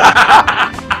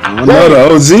 I know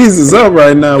the OGs is up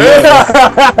right now.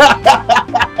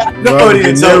 Nobody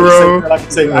can tell me. I can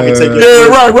take it. Yeah,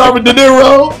 right. Robert De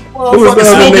Niro.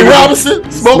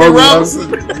 Smokey Robinson.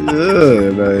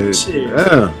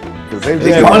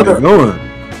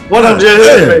 Yeah, What I'm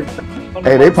just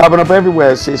Hey, they popping up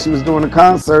everywhere. Shit, she was doing a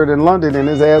concert in London, and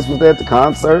his ass was at the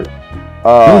concert.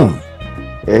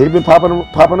 Yeah, he been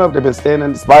popping up. They've been staying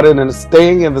in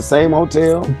the same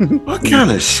hotel. What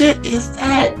kind of shit is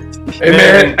that?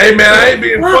 Hey man, I ain't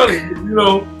being funny. You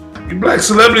know, you black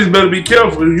celebrities better be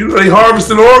careful. You know, they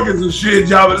harvesting organs and shit.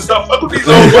 Y'all better stop fucking with these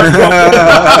old white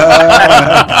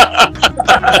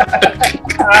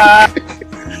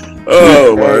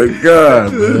Oh my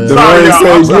God!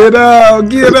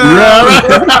 Get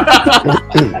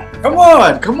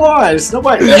out! Come on! It's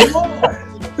nobody. Come on!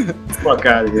 Fuck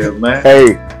out of here, man.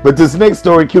 Hey, but this next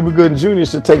story, Cuba Gooding Jr.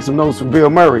 should take some notes from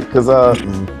Bill Murray because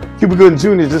Cuba Gooding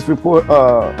Jr. has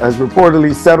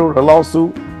reportedly settled a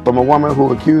lawsuit from a woman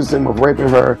who accused him of raping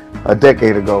her a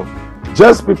decade ago,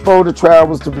 just before the trial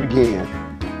was to begin.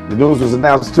 The news was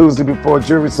announced Tuesday before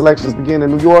jury selections began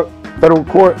in New York federal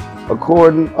court.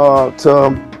 According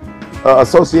to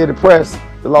Associated Press,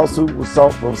 the lawsuit was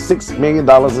sought for $6 million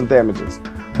in damages.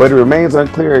 but it remains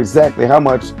unclear exactly how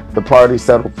much the party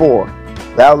settled for.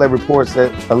 The outlet reports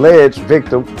that alleged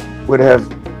victim would have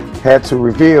had to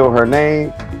reveal her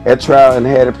name at trial and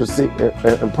had proceeded.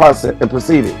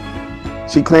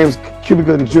 She claims Cuba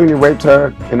Gooding Jr. raped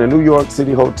her in a New York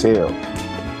City hotel.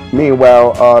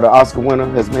 Meanwhile, the Oscar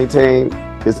winner has maintained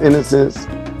his innocence,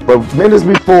 but minutes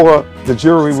before the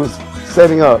jury was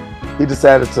setting up, he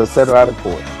decided to settle out of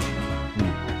court.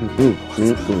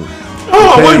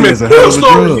 Oh, wait a minute. Real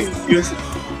story.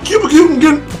 Cuba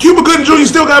Gooding Jr.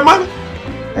 still got money?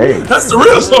 Hey, that's the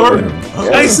real story.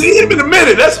 I ain't seen him in a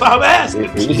minute. That's why I'm asking.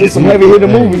 He's in some heavy hitter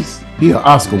movies. He an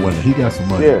Oscar winner. He got some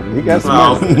money. Yeah, he got some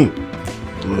money.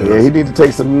 Yeah, he need to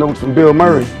take some notes from Bill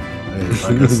Murray. Hey,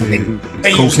 like I said,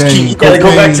 cocaine. You gotta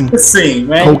go back to the scene,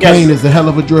 man. Cocaine is a hell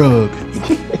of a drug.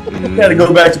 You gotta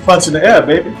go back to punching the air,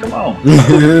 baby. Come on.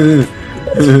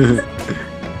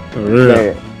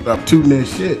 Stop tooting that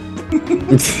shit.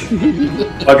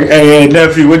 Okay, hey,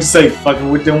 nephew, what'd you say? Fucking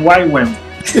with them white women.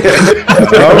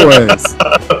 Always.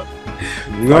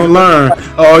 You gonna learn.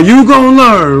 Oh, you gonna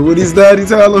learn what his daddy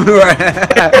tell him, right?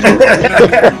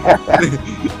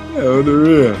 Oh, the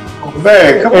real. Oh,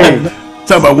 man, come on.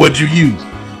 Talk about what you use.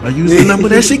 I use the number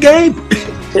that she gave.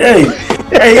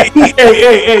 Hey,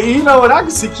 you know what? I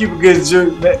can see Cuba Gooding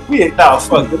Jr. Man, we ain't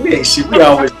fuck it. We ain't shit.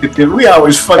 We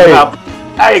always fucking up.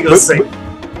 I ain't gonna say.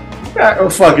 I'm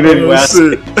fucking anyway.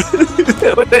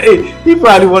 He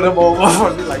probably one of them old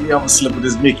motherfuckers like, yeah, I'm gonna slip with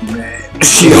this Mickey, man.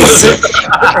 He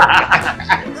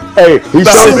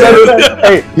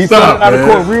started out of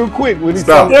court real quick when he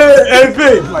stopped. That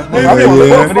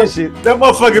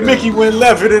motherfucking Mickey went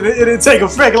left and it didn't take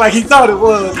effect like he thought it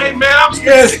was. Hey man, I'm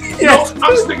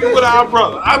sticking with our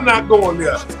brother. I'm not going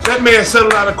there. That man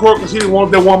settled out of court because he didn't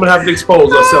want that woman to have to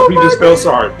expose herself. He just felt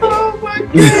sorry for her. Oh my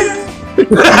God.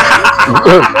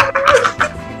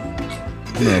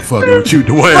 I'm not fucking with you,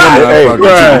 Dwayne. I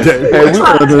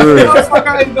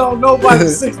ain't know nobody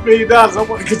 $6 million. I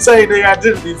want to contain their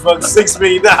identity for $6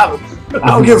 million. I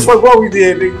don't give a fuck what we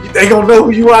did. They gonna know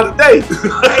who you are today.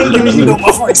 I ain't giving you no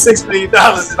motherfucking $6 million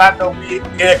and I know we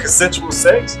had consensual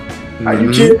sex. Are you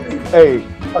kidding me? Hey,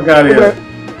 fuck out of here.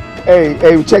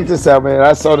 Hey, check this out, man.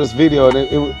 I saw this video and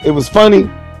it was funny.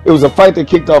 It was a fight that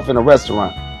kicked off in a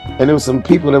restaurant. And there was some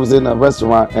people that was in a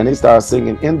restaurant and they started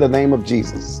singing "In the Name of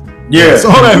Jesus." Yeah, I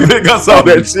saw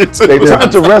that shit too. They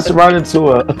turned the restaurant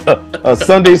into a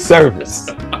Sunday service.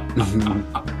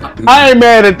 I ain't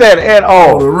mad at that at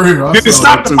all. Did it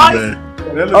stop the fight?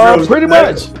 Pretty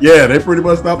much. Yeah, they pretty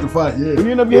much stopped the fight. Yeah.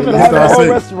 You know, you haven't had the whole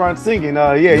restaurant singing.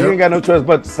 You ain't got no choice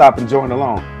but to stop and join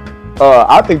along.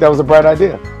 I think that was a bright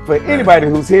idea for anybody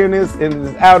who's hearing this and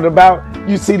is out and about.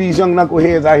 You see these young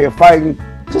knuckleheads out here fighting.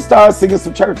 Just start singing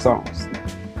some church songs.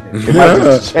 It might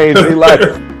just change their life.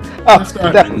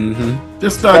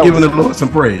 Just start giving the Lord some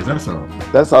praise. That's all.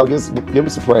 That's all. Give him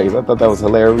some praise. I thought that was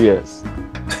hilarious.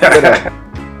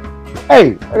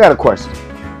 Hey, I got a question.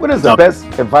 What is the best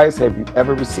advice have you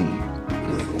ever received?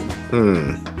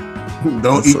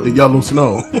 Don't eat the yellow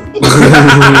snow.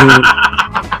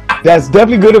 That's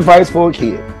definitely good advice for a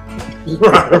kid.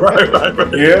 Right.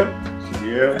 Yeah.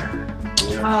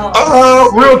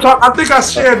 Real talk. I think I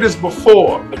shared this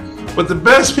before, but the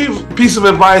best piece of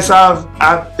advice I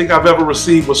think I've ever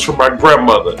received was from my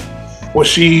grandmother. When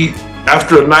she,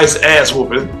 after a nice ass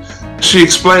whooping, she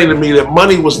explained to me that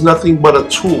money was nothing but a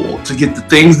tool to get the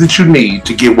things that you need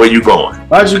to get where you're going.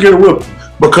 How'd you get a whooping?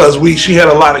 Because she had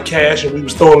a lot of cash and we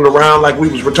was throwing it around like we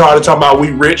was retarded, talking about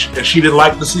we rich, and she didn't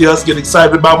like to see us get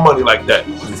excited about money like that.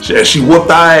 She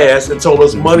whooped our ass and told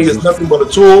us money is nothing but a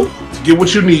tool to get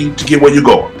what you need to get where you're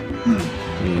going.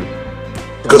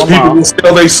 Because people will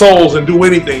sell their souls and do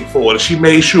anything for it. She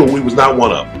made sure we was not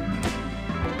one of them.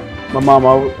 My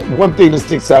mama, one thing that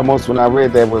sticks out most when I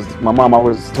read that was my mom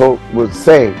always would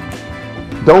say,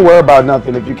 don't worry about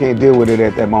nothing if you can't deal with it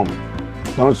at that moment.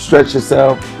 Don't stretch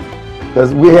yourself.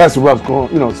 Because we had some rough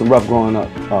growing up.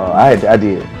 I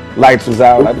did. Lights was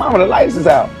out. Like, mama, the lights is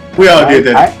out. We all did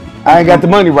that. I ain't got the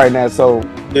money right now, so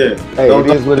yeah. Hey, it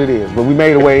is what it is. But we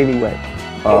made a way anyway.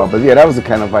 But yeah, that was the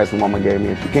kind of advice my mama gave me.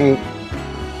 If you can't,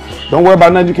 don't worry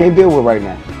about nothing you can't deal with right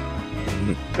now.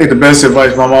 I think the best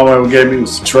advice my mama ever gave me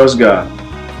was to trust God. Yeah,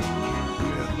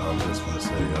 I was just gonna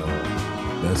say,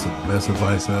 best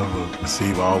advice I ever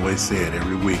received. I always said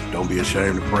every week, don't be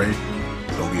ashamed to pray.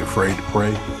 Don't be afraid to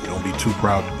pray. Don't be too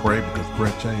proud to pray because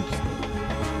prayer changes.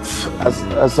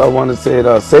 That's all I want to say.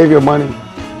 Save your money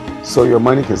so your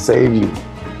money can save you.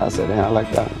 I said, I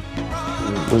like that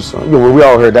one. We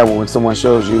all heard that one when someone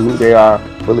shows you who they are,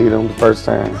 believe them the first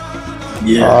time.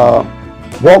 Yeah.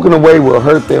 Walking away will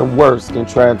hurt them worse than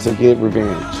trying to get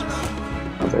revenge.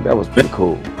 I was like, that was pretty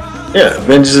cool. Yeah,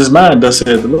 vengeance is mine, thus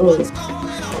said the Lord.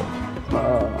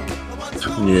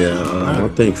 I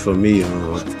think for me, I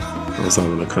was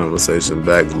having a conversation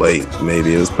back late.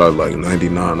 Maybe it was probably like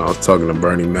 99. I was talking to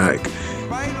Bernie Mac,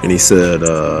 and he said,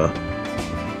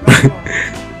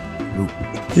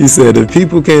 if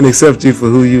people can't accept you for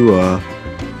who you are,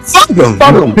 fuck them.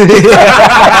 Fuck them.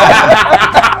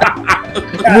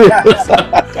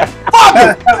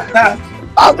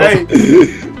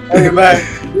 Hey,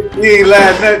 man. He ain't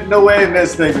lying no way in that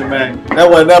statement, man. That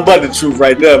wasn't nothing but the truth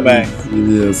right there, man.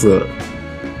 Yes, sir.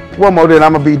 One more, then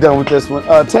I'm gonna be done with this one.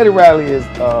 Teddy Riley is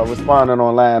responding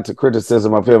online to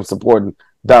criticism of him supporting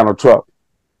Donald Trump.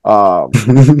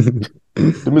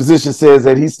 The musician says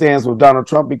that he stands with Donald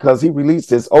Trump because he released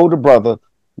his older brother,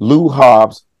 Lou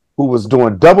Hobbs, who was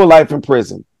doing double life in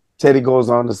prison. Teddy goes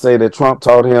on to say that Trump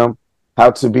taught him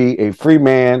how to be a free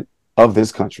man of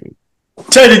this country.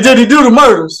 Teddy, did he do the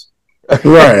murders?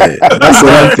 Right. That's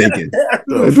what I'm thinking.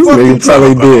 This nigga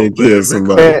probably did kill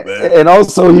somebody. And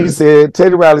also he said,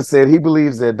 Teddy Riley said he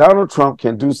believes that Donald Trump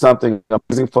can do something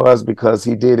amazing for us because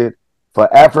he did it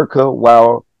for Africa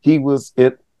while he was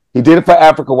in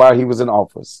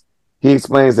office. He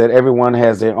explains that everyone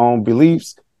has their own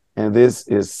beliefs, and this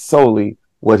is solely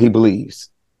what he believes.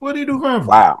 What did he do for Africa?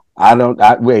 Wow. I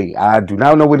do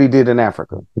not know what he did in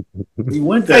Africa. He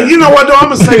went there. Hey, you know what, though? I'm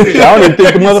going to say this. I don't even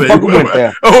think the motherfucker went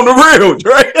there. On the real,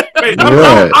 right? Hey,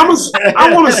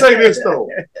 I want to say this, though.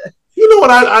 You know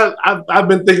what I've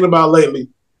been thinking about lately?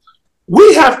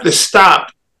 We have to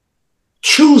stop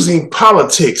choosing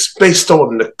politics based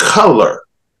on the color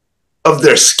of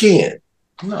their skin.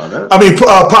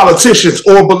 Politicians,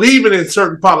 or believing in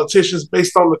certain politicians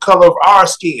based on the color of our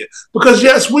skin. Because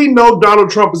yes, we know Donald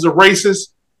Trump is a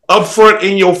racist up front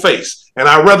in your face, and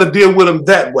I'd rather deal with him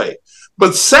that way.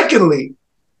 But secondly,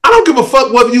 I don't give a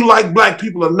fuck whether you like black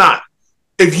people or not.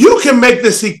 If you can make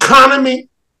this economy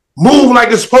move like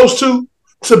it's supposed to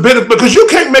benefit, because you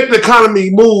can't make the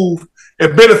economy move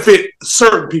and benefit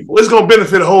certain people. It's going to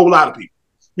benefit a whole lot of people.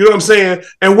 You know what I'm saying?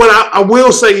 And what I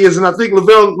will say is, and I think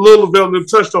Lil Lavelle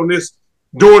touched on this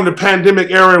during the pandemic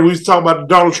era, and we was talking about the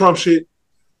Donald Trump shit.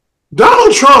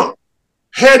 Donald Trump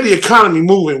had the economy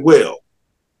moving well.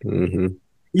 Mm-hmm.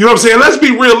 You know what I'm saying? Let's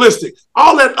be realistic.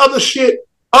 All that other shit,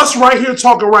 us right here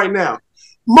talking right now,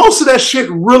 most of that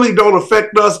shit really don't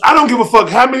affect us. I don't give a fuck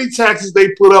how many taxes they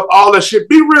put up, all that shit.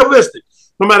 Be realistic.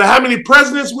 No matter how many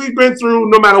presidents we've been through,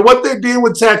 no matter what they did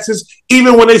with taxes,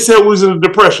 even when they said we was in a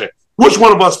depression, which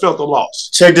one of us felt the loss?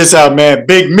 Check this out, man.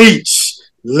 Big Meech,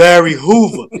 Larry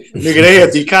Hoover. Nigga, they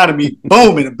had the economy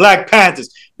booming. The Black Panthers,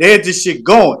 they had this shit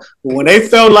going. But when they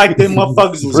felt like them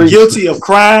motherfuckers was guilty of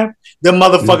crime, them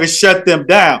motherfuckers shut them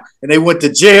down. And they went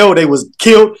to jail. They was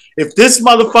killed. If this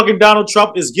motherfucking Donald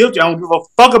Trump is guilty, I don't give a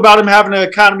fuck about him having the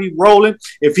economy rolling.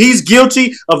 If he's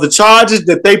guilty of the charges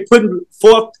that they put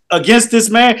forth against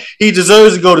this man, he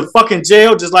deserves to go to fucking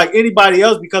jail just like anybody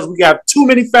else, because we got too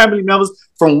many family members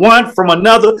from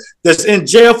another that's in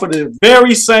jail for the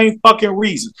very same fucking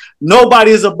reason. Nobody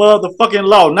is above the fucking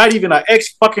law, not even an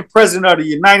ex-fucking president of the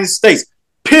United States,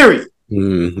 period.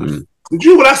 Mm-hmm. Did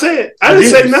you hear what I said? I didn't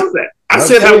say none of that. I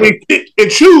said how we pick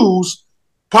and choose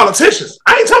politicians.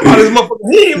 I ain't talking about this motherfucker.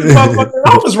 He ain't even motherfucking in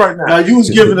office right now. Now you was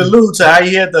giving the allude to how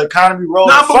he had the economy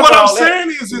rolling. Nah, but what I'm saying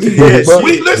is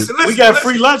we listen. We got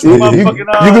free lunch with motherfucking.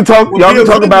 You can talk. Y'all can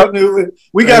talk about.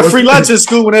 We got free lunch in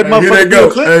school when that motherfucker Bill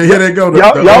Clinton. Here they go.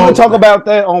 Y'all can talk about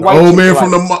that on White old man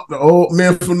from the old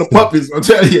man from the puppies. I'm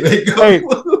telling you, they go.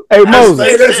 Hey Moses,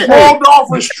 they rolled off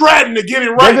and Stratton to get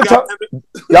it right.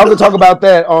 Y'all can talk about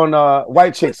that on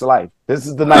White Chicks Life. This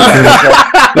is the night.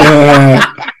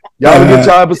 Y'all will get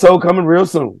your episode coming real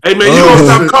soon. Hey man, you gonna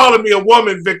stop calling me a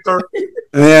woman, Victor?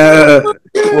 Yeah.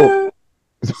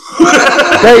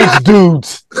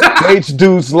 Stage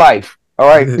dudes life. All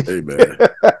right. Hey man.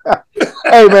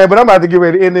 Hey man, but I'm about to get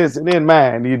ready to end this and end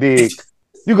mine. You dig?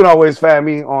 You can always find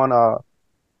me on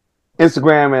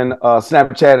Instagram and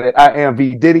Snapchat at I am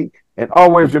V Diddy. And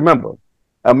always remember,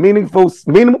 a meaningful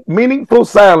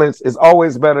silence is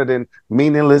always better than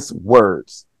meaningless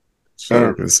words.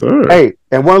 Sir. Hey,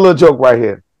 and one little joke right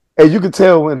here. Hey, you can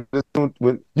tell when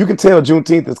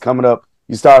Juneteenth is coming up.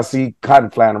 You start to see cotton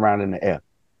flying around in the air.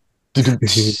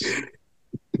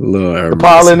 Lord, the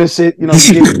pollen and shit. You know,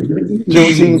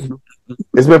 Juneteenth.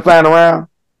 It's been flying around.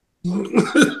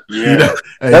 Yeah,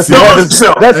 that's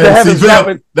the heavens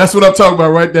dropping. That's what I'm talking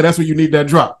about right there. That's when you need that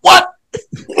drop. What?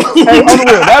 Hey, on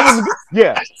the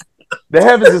real, the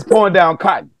heavens is pouring down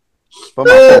cotton for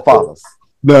my forefathers.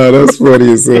 No, that's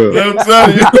funny as hell. I'm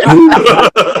telling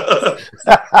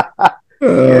you.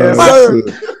 It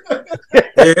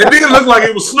didn't look like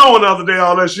it was snowing the other day.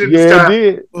 All that shit. Yeah, it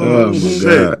did. Oh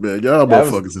shit, man! Y'all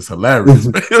motherfuckers is hilarious,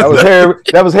 man.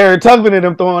 That was Harry Tubman and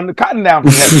them throwing the cotton down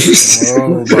from heaven.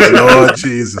 Oh my Lord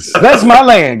Jesus! Bless my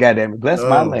land, goddamn it! Bless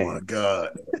my land. Oh my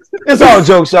God! It's all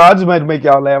jokes, y'all. I just made to make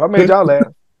y'all laugh. I made y'all laugh.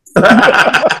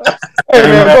 Hey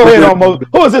man, go ahead, almost.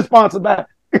 Who is this sponsored by?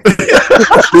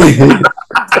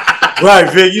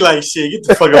 Right, Vic, you like shit. Get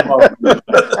the fuck up.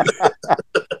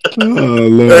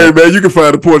 Hey man, you can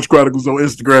find the Porch Chronicles on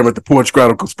Instagram at the Porch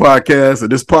Chronicles Podcast.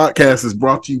 And this podcast is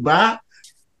brought to you by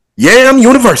Yam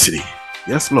University.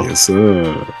 Yes, Lord. Yes,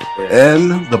 sir.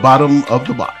 And the bottom of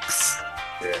the box.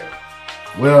 Yeah.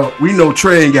 Well, we know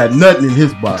Trey ain't got nothing in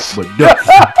his box, but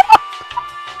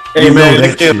hey man,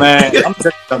 look here, man. I'm telling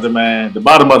you something, man. The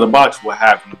bottom of the box will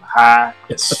have you high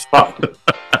as fuck.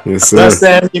 Yes, sir. That's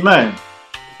that, man.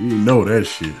 You know that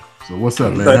shit. So what's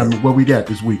up, man? What we got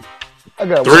this week? I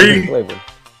got 3. one big flavor.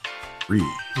 3.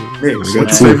 Mix, What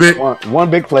you say, Vic? One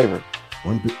big flavor.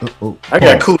 One big. I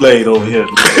got Kool-Aid over here.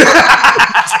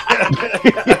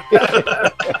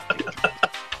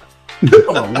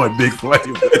 Come on, one big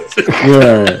flavor.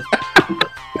 Yeah.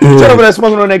 Tell me that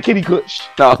smoking on that kitty kush.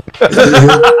 No.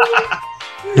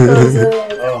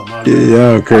 Oh, my God.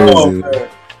 Y'all crazy. Oh, man.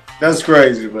 That's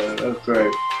crazy, man. That's crazy.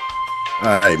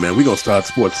 All right, man. We're going to start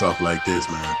sports off like this,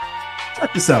 man.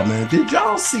 Check this out, man. Did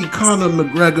y'all see Conor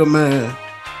McGregor, man,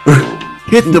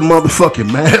 hit the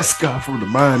motherfucking mascot from the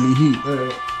Miami Heat,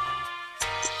 man?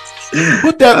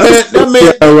 Put that man,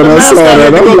 Yeah, when I saw that,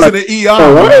 to I'm go like, to the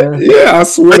ER. what? Man. Yeah, I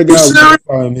swear to God, I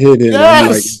saw him hit it.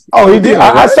 Yes. Oh, he did.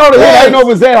 I saw the hit. I didn't know it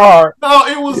was that hard. No,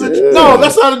 it was no.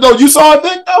 That's not no. You saw it,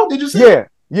 Vic? Though? Did you see?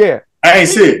 Yeah. I ain't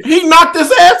see it. He knocked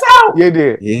his ass out. Yeah, he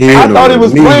did. Yeah, I thought he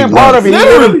was playing part of it.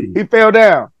 Literally. He fell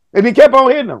down. And he kept on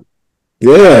hitting him.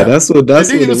 Yeah, that's what And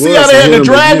it was. see how they had to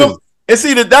drag again. him. And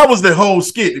see that was the whole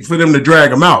skit for them to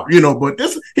drag him out, you know. But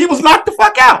he was knocked the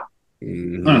fuck out.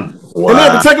 Mhm. Wow. And they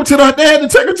had to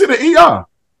take him to the ER.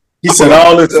 He said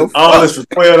all this for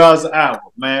 $12 an hour.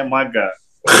 Man, my God.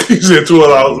 He said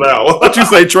 $12 an hour. What you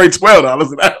say, Trey?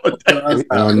 $12 an hour.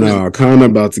 Oh no, Conor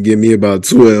about to give me about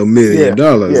 $12 million.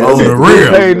 Yeah. On the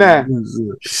real. Hey, now.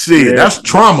 Shit, that's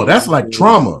trauma. That's like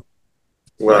trauma.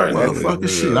 Right. Motherfucking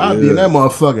shit. I'd be in that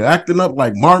motherfucker acting up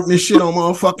like Martin and shit on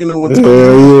motherfucking.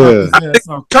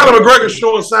 Conor McGregor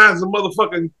showing signs of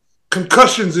motherfucking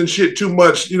concussions and shit too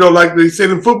much. You know, like they say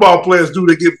them football players do.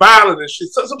 They get violent and shit.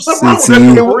 Something wrong with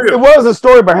that. It was a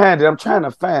story behind it. I'm trying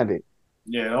to find it.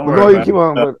 Yeah, don't We're worry going to keep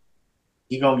on. about it.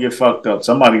 He gonna get fucked up.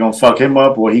 Somebody gonna fuck him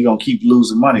up, or he gonna keep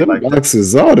losing money. Them Like that.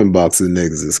 boxers, all them boxing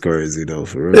niggas is crazy though,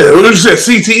 for real. Yeah, what did you say?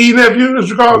 CTE nephew? What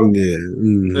you call him? Yeah.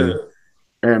 Mhm.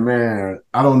 And man,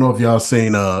 I don't know if y'all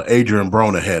seen Adrian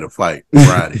Broner had a fight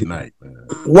Friday night. Man.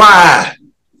 Why?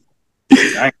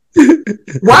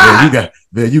 Why?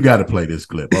 You got to play this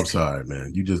clip. I'm sorry,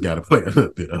 man. You just got to play a little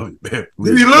bit of it, man.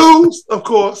 Did he lose? Of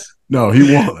course. No,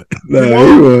 he won.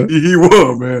 Nah, He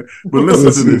won, man. But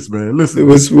listen to this, man. Listen.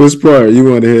 Which part you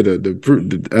want to hear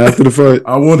the after the fight?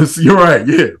 I want to see. You're right.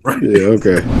 Yeah, right. Yeah,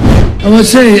 okay. I want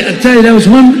to say, I tell you, that was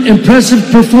one impressive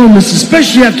performance,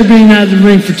 especially after being out of the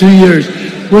ring for 2 years.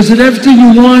 Was it everything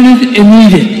you wanted and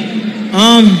needed?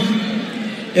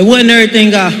 It wasn't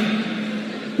everything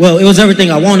well, it was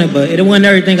everything I wanted, but it wasn't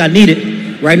everything I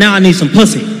needed. Right now, I need some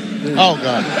pussy. Oh,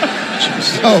 God.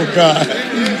 Oh, God.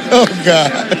 Oh,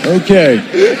 God. Okay.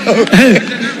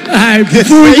 All right,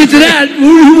 before we get to that, who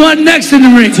do you want next in the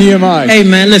ring? TMI. Hey,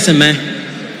 man, listen, man.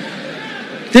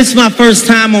 This is my first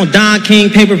time on Don King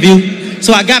pay-per-view,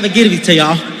 so I gotta give it to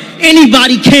y'all.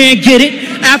 Anybody can get it.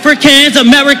 Africans,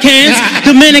 Americans,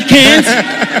 Dominicans.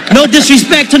 No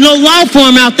disrespect to no law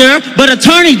firm out there, but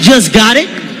attorney just got it.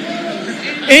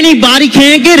 Anybody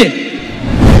can get it.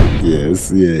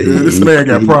 Yes, yeah. This man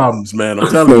got problems, man. I'm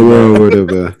telling you. Wrong with it,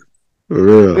 man. For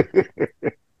real.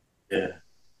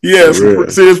 Yeah, For real.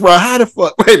 serious, bro. How the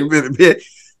fuck? Wait a minute, man.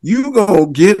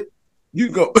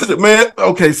 Man.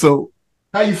 Okay, so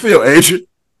how you feel, Adrian?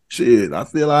 Shit, I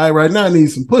feel all right now. I need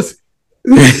some pussy.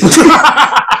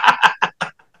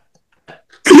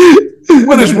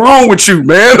 What is wrong with you,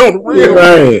 man? On the real,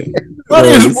 Right. what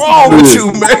is wrong with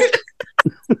you, man?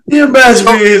 You imagine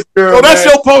me and his girl. Oh, that's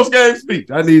man. your post game speech.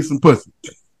 I need some pussy.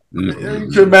 You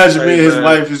can imagine me and his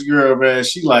wife, his girl, man.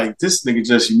 She like, this nigga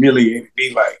just humiliated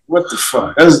me. Like, what the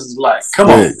fuck? That's just like, come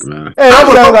on. Man. Hey,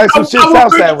 that sounds like some shit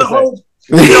Southside was saying.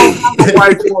 You know,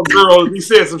 wife or girl, he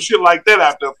said some shit like that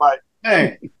after a fight.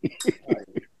 Hey.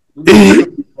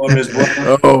 On this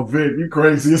boy. Oh, Vic, you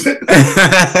crazy.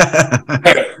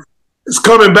 It's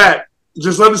coming back.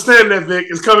 Just understand that, Vic.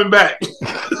 It's coming back.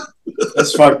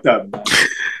 That's fucked up, man.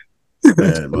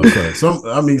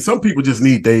 Man, some people just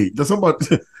need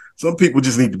some people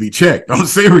just need to be checked. I'm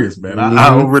serious, man. I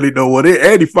don't really know what it.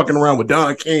 Eddie fucking around with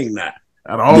Don King now.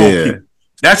 Out of all people.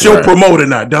 That's your promoter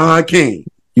now, Don King.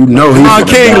 You know Don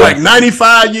King like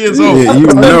 95 years old. Yeah, you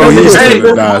know he's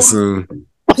gonna die soon.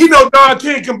 You know Don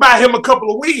King can buy him a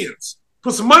couple of wins.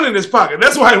 Put some money in his pocket.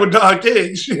 That's why with Don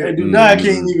King. Shit. Hey, dude, Don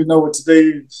King even know what today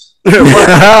is. I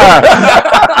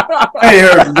ain't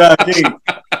heard from Don King.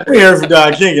 I ain't heard from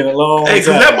Don King in a long time. Hey,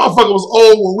 because that motherfucker was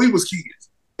old when we was kids.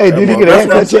 Hey, did he get a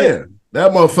haircut yet?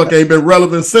 That motherfucker ain't been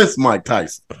relevant since Mike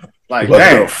Tyson. Like, what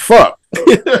damn. the fuck?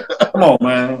 Come on,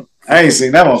 man. I ain't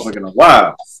seen that motherfucker in a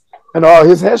while. And all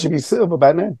his hair should be silver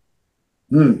by now.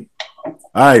 All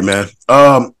right, man.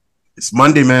 It's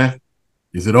Monday, man.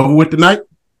 Is it over with tonight?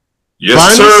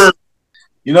 Yes, sir.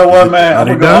 You know what, man?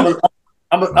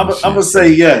 I'm gonna say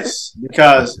yes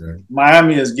because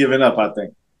Miami has given up. I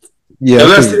think. Yeah,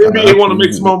 unless the NBA want to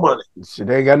make some more money. Shit,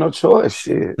 they ain't got no choice.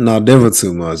 Shit. No, Denver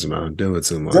too much, man. Denver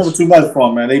too much. Denver too much for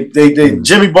him, man. They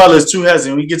Jimmy Butler is too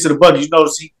hesitant. When he gets to the Bucks, you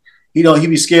notice he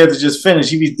be scared to just finish.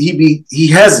 He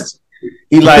hesitant.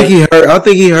 I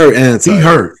think he hurt and tired. He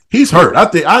hurt. He's hurt.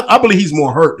 I believe he's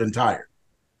more hurt than tired.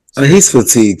 He's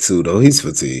fatigued too, though. He's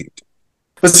fatigued.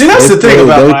 But see, that's the thing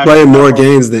about they play more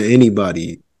games than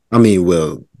anybody. I mean,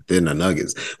 well, than the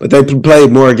Nuggets, but they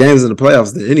played more games in the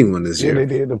playoffs than anyone this year. They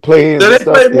did the play-in. They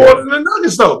played more than the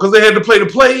Nuggets though, because they had to play the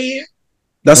play-in.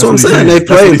 That's what I'm saying. They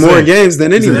played more games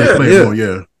than anyone.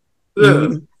 Yeah,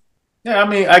 I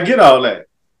mean, I get all that,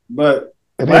 but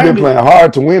they've been playing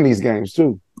hard to win these games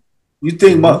too. You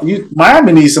think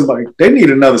Miami needs somebody? They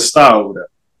need another star over there.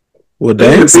 Well,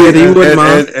 Dame said he wouldn't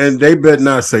mind. And they better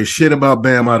not say shit about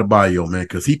Bam Adebayo, man,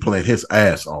 because he playing his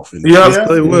ass off. He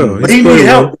played well. But he need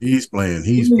help. He's playing.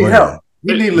 He need help.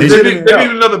 They need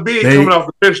another big coming off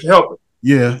the bench to help him.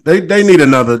 Yeah, they need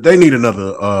another. They need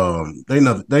another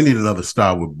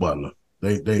star with Butler.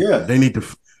 They need to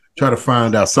try to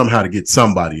find out somehow to get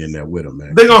somebody in there with him,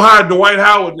 man. They're gonna hire Dwight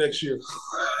Howard next year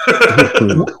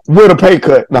with a pay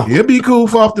cut. No, he'll be cool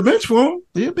for off the bench for him.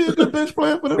 He'll be a good bench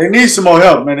player for them. They need some more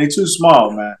help, man. They too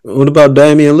small, man. What about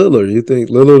Damian Lillard? You think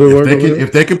Lillard will work?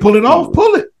 If they can pull it off,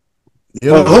 pull it.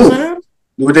 You know what I'm saying?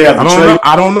 Would they have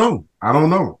I don't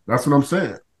know. That's what I'm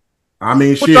saying. I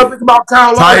mean, what y'all think about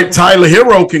Kyle Lowry? Tyler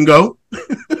Hero can go.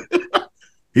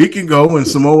 He can go, and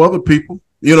some more other people.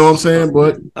 You know what I'm saying?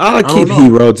 But I'll keep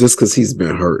Hero just because he's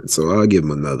been hurt, so I'll give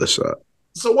him another shot.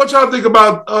 So what y'all think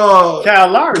about Kyle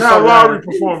Lowry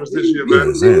performance this year,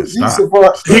 man?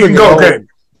 He can go. Okay.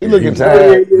 He looking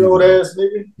tired. Old ass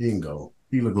nigga. He can go.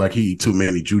 He look like he eat too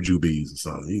many jujubes or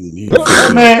something.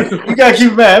 Man, you gotta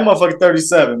keep mad. That motherfucker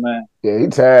 37, man. Yeah, he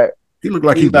tired. He look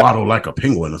like he waddle like a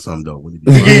penguin or something though. He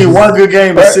give you one good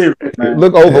game of series, man.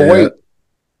 Look overweight.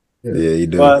 Yeah, he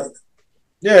do. But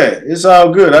yeah, it's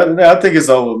all good. I think it's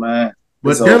over, man.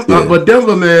 But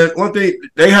Denver, man, one thing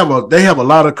they have a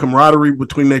lot of camaraderie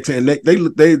between their team. They're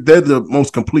the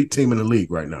most complete team in the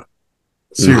league right now.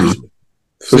 Seriously.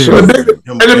 For sure. And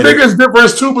the biggest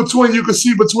difference too you can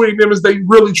see between them is they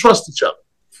really trust each other.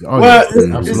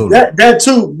 It's that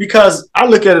too, because I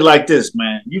look at it like this,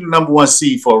 man. You're the number one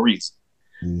seed for a reason.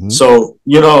 Mm-hmm. So,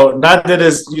 not that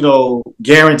it's,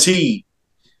 guaranteed,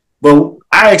 but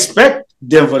I expect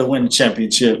Denver to win the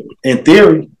championship. In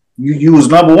theory, you was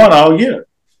number one all year.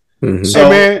 Mm-hmm. So, hey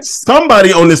man,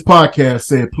 somebody on this podcast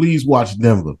said, "Please watch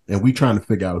Denver," and we trying to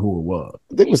figure out who it was.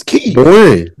 I think it was Key.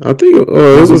 Dwayne. I think it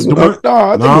was Dwayne.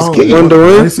 I think it was Key.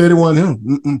 Dwayne. They said it wasn't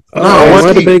him. It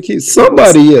might have been Key.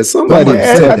 Somebody. I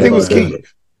think it was Key.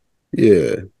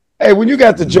 Yeah. Hey, when you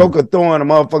got the Joker throwing a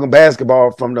motherfucking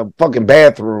basketball from the fucking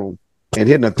bathroom and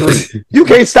hitting a three, you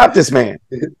can't stop this man.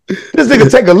 This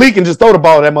nigga take a leak and just throw the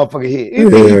ball that motherfucker hit.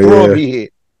 Anything he throw up, he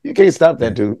hit. You can't stop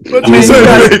that dude.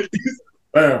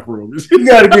 Bathroom. You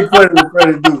got to get credit where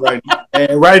credit due right now.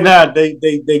 And right now,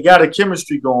 they got a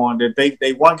chemistry going that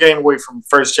they one game away from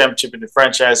first championship in the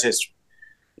franchise history.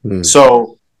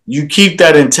 So you keep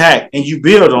that intact and you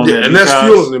build on that, and that's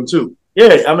fueling them too.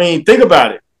 Yeah, I mean, think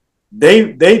about it.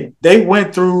 They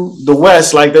went through the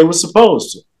West like they were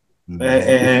supposed to,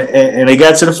 and they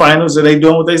got to the finals and they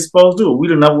doing what they supposed to do. We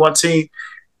the number one team.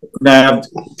 Now,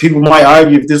 people might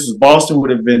argue if this was Boston,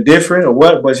 would have been different or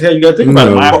what, but hell, you got to think about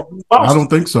it. I don't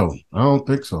think so.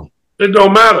 It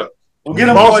don't matter. Well, get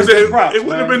it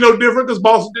wouldn't have been no different because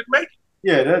Boston didn't make it.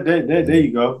 Yeah, there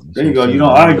you go. There you go. You don't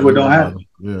argue what don't happen.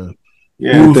 Yeah.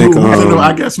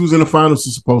 I guess who's in the finals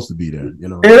is supposed to be there.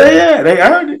 Yeah, they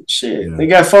earned it. Shit, they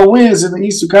got 4 wins in the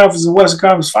Eastern Conference and Western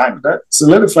Conference Finals. That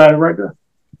solidified it right there.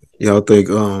 Y'all think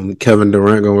Kevin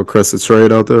Durant gonna request a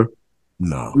trade out there?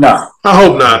 No. I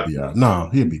hope not. Yeah, no,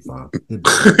 he'll be fine.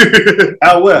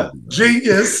 How well?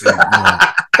 Genius.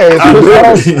 Hey,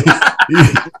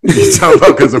 He's talking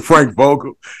about because of Frank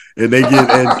Vogel, and they get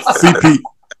and CP.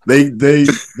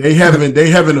 They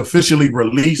haven't officially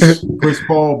released Chris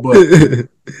Paul, but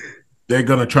they're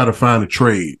gonna try to find a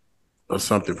trade or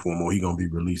something for him, or he's gonna be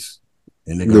released.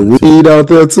 And the weed out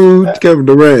there too. Kevin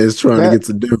Durant is trying to get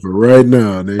to Denver right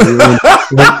now.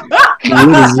 What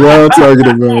is y'all talking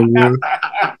about, man?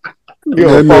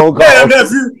 Damn,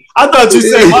 nephew. I thought you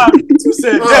said why? You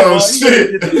said oh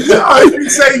shit! You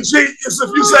say genius a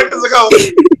few seconds ago.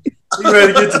 You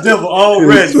ready to get to Denver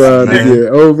already? He's trying to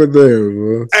get over there,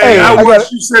 bro. Hey, I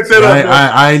wish you set that up.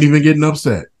 I ain't even getting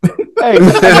upset. Hey,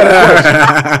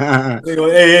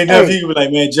 nephew, you be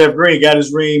like, man, Jeff Green got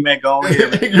his ring, man. Go on here.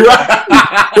 You know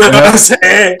what I'm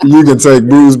saying? You can take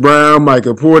Bruce Brown,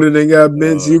 Michael Porter, they got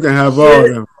bench. You can have all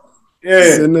of them.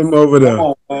 Yeah, send them over there.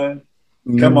 Come on, man.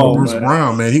 Come on, Bruce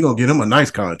Brown, man. He gonna get him a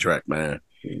nice contract, man.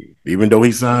 Even though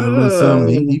he signed a little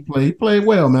something, he played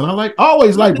well, man. I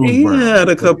always like Bruce Brown. He had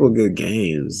a couple good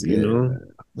games, you know.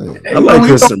 I like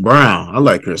Christian Brown.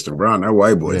 That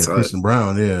white boy type. Christian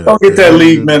Brown, yeah. Don't get that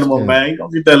league minimum, man. You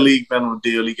don't get that league minimum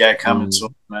deal he got coming to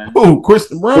him, man. Who,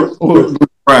 Christian Brown? Bruce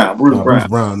Brown. Bruce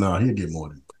Brown, no, he'll get more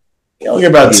than he'll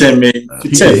get about 10 million. He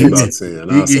getting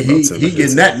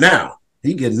that now.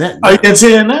 He getting that now. Oh, you getting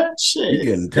 10 now? Shit. He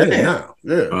getting 10 now.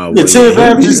 Yeah. Get 10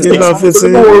 for just get about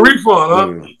 15. More refund,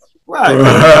 huh? Right.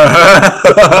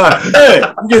 Hey,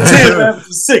 you get 10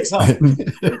 for 6, huh?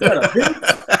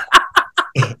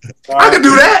 I can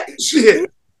do that.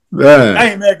 Shit. Man. I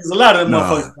ain't mad because a lot of them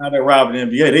motherfuckers out there robbing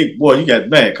the NBA. You got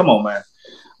man. Come on, man.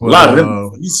 A lot of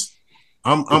them.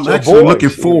 I'm actually looking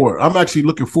forward. I'm actually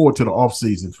looking forward to the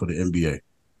offseason for the NBA.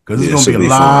 Because it's going to be a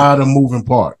lot of moving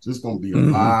parts. It's going to be a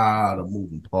lot of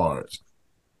moving parts.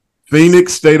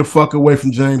 Phoenix, stay the fuck away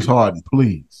from James Harden,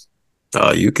 please.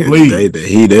 Oh, you can stay there.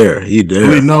 He there.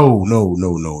 Please, no.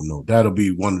 That'll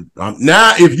be one.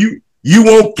 Now, if you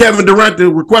want Kevin Durant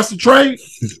to request a trade,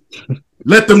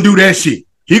 let them do that shit.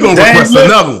 He going to request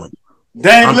another one.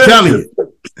 I'm telling you.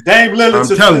 Dame Lillard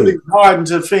to Philly, Harden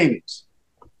to Phoenix.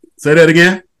 Say that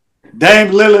again.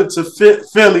 Dame Lillard to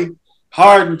Philly,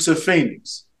 Harden to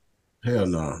Phoenix. Hell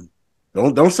no.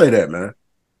 Don't say that, man. I'm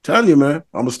telling you, man.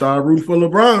 I'm gonna start rooting for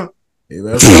LeBron. Hey,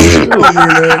 man,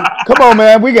 come on,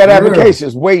 man. We got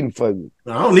applications waiting for you.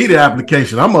 I don't need an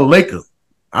application. I'm a Laker.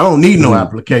 I don't need no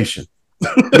application.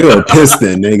 You're a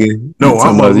Piston, nigga. No,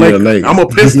 I'm a Laker. I'm a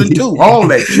Piston too. All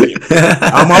that shit.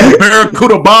 I'm a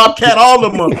Barracuda, Bobcat, all the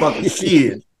motherfucking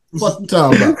shit. What you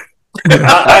talking about? Hey,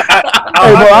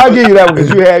 bro, I'll give you that one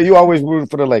because you always rooting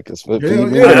for the Lakers. I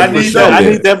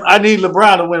need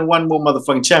LeBron to win one more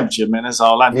motherfucking championship, man. That's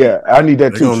all I need. Yeah, I need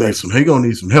that too. He gonna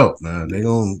need some help, man.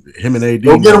 Him and AD.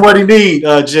 Go get him what he need,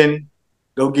 Jenny.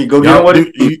 Go get him what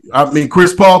he. I mean,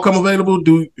 Chris Paul come available.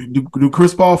 Do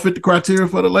Chris Paul fit the criteria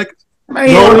for the Lakers? Man,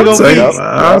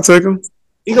 I'll take him.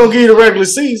 He gonna give you the regular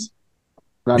season.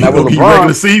 Now with LeBron,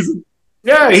 regular season.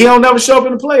 Yeah, he don't never show up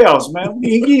in the playoffs, man.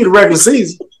 He give you the regular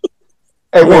season.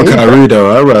 Hey, I want Kyrie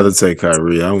though. I'd rather take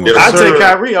Kyrie. I take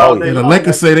Kyrie all day. The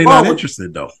Lakers say they're not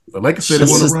interested though. The Lakers say they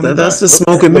want to run it. That's the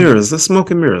smoke and mirrors. That's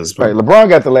smoke and mirrors. Right, LeBron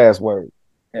got the last word.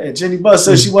 Yeah, Jenny Buss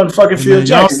said she wasn't fucking Phil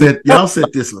Jackson. Y'all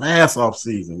said this last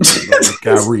offseason with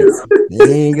Kyrie.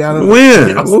 He ain't got to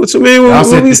win. What you mean?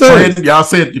 What we saying? Y'all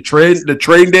said the trade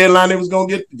deadline they was gonna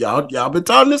get. Y'all been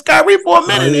talking this Kyrie for a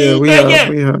minute. We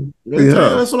have.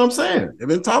 That's what I'm saying. They've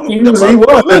been talking. Hey man,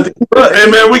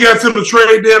 we got to the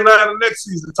trade deadline of next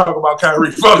season to talk about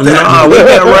Kyrie. Fuck that. We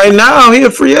got right now. He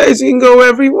a free agent. He can go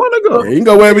wherever he want to go. He can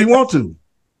go wherever he want to.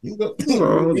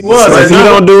 If he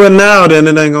don't do it now, then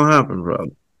it ain't gonna happen, bro.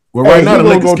 Well, right now the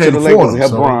Lakers can't afford him.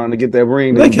 Help Bron to get that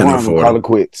ring. They can't afford him.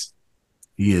 Quits.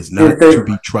 He is not to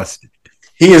be trusted.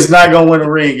 He is not gonna win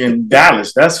a ring in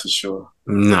Dallas. That's for sure.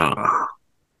 No.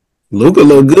 Luka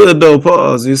look good though.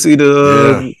 Pause. You see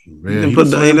the he took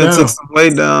some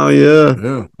weight down.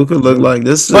 Yeah. Luka look like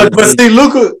this. But see,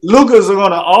 Luka's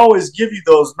gonna always give you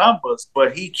those numbers,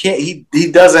 but he can't. He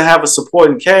doesn't have a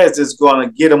supporting cast that's gonna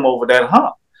get him over that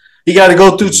hump. He got to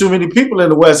go through too many people in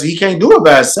the West. He can't do it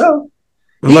by himself.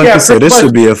 Like I said, this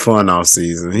should be a fun off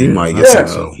season. He might get some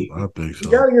help. I think so.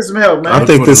 You gotta get some help, man. I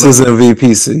think this is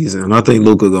MVP season. I think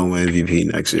Luka gonna win MVP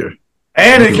next year.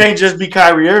 And it can't just be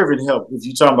Kyrie Irving help. If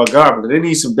you're talking about Garland, they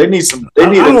need some. I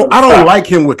don't like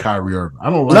him with Kyrie Irving. I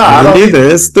don't like. I don't either.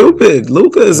 It's stupid.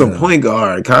 Luka is a point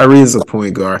guard. Kyrie is a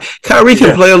point guard. Kyrie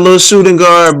can play a little shooting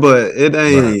guard, but it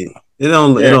ain't. It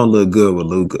don't look good with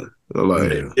Luka.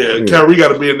 Kyrie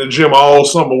got to be in the gym all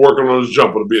summer working on his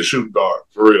jumper to be a shooting guard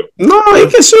for real. No, he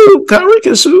can shoot. Kyrie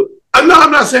can shoot. I'm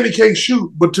not saying he can't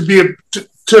shoot, but to be able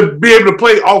to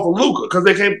play off of Luka because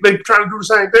they trying to do the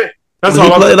same thing. That's all.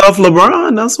 He played off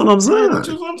LeBron. That's what I'm saying. What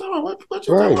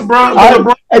you Right.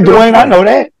 LeBron? Hey, Dwayne, I know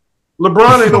that.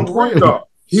 LeBron ain't no point guard.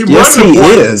 Yes, he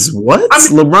is. What? I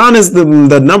mean, LeBron is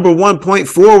the number 1 point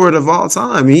forward of all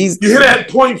time. You hear that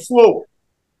point forward?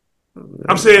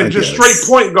 I'm saying just straight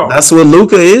point guard. That's what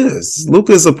Luka is.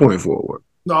 Luka is a point forward.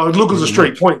 No, Luka's a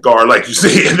straight point guard, like you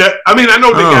said. I mean, I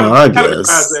know they got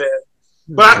that,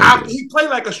 but he played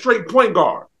like a straight point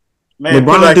guard. Man,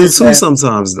 LeBron do too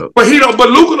sometimes though. But he don't. But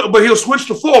Luka, he'll switch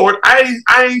to forward. I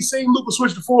ain't seen Luka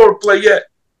switch to forward play yet.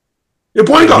 Your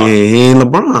point guard. He ain't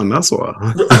LeBron. That's why.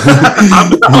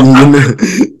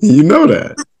 you know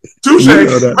that. Touche. You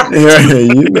know that. Yeah,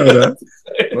 you know that.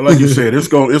 Well, like you said, it's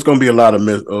gonna be a lot of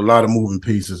moving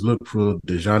pieces. Look for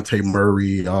DeJounte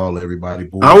Murray, everybody.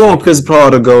 I want Chris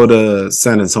Paul to go to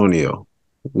San Antonio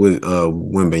with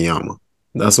Wembanyama.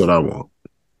 That's what I want.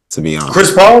 To be honest,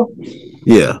 Chris Paul.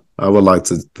 Yeah, I would like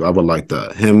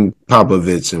that. Him,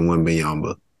 Popovich, and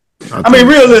Wembanyama. I mean,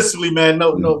 realistically, man,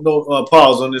 no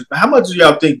pause on this. How much do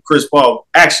y'all think Chris Paul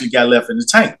actually got left in the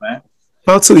tank, man?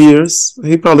 About 2 years.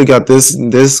 He probably got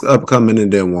this upcoming,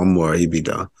 and then one more. He'd be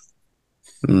done.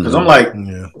 Because I'm like,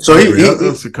 so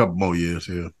that's a couple more years.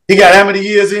 Yeah, he got how many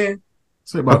years in?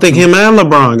 I think him and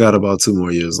LeBron got about 2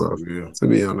 more years left. Yeah, to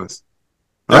be honest,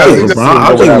 I think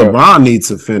LeBron needs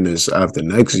to finish after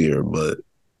next year, but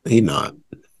he not.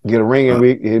 Get a ring and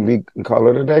we can call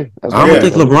it a day. I don't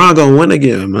think LeBron gonna win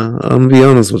again, man. I'm gonna be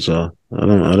honest with y'all. I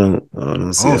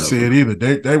don't see it either.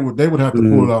 They would have to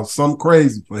pull out something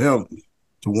crazy for him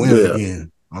to win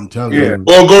again. I'm telling you.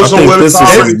 Or go somewhere.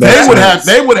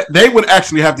 They would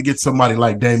actually have to get somebody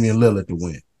like Damian Lillard to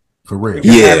win. For real.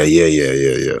 Yeah.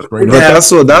 But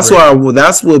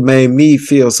that's what made me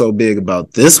feel so big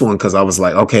about this one, because I was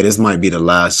like, okay, this might be the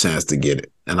last chance to get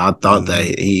it. And I thought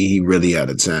that he really had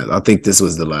a chance. I think this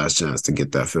was the last chance to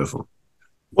get that fifth one.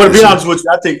 Well, to be honest with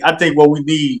you, I think what we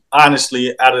need,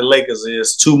 honestly, out of the Lakers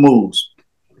is 2 moves.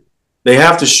 They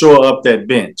have to shore up that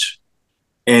bench.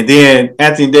 And then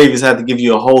Anthony Davis had to give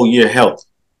you a whole year healthy.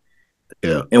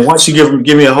 Yeah. And once you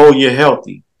give me a whole year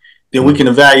healthy, then we can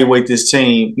evaluate this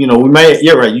team. You know,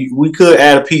 we could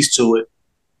add a piece to it,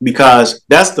 because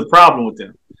that's the problem with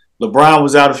them. LeBron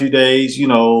was out a few days,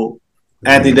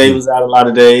 Anthony Davis out a lot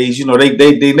of days.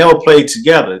 They never played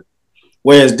together.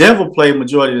 Whereas Denver played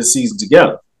majority of the season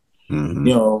together. And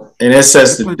that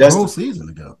sets the whole season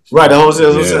ago. Right, the whole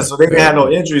season. Yeah. So they didn't have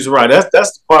no injuries. Right, that's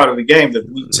the part of the game that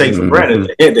we take for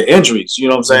granted. The injuries, you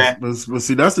know what I'm saying? But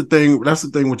see, that's the thing. That's the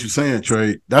thing. What you're saying,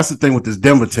 Trey. That's the thing with this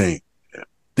Denver team.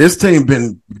 This team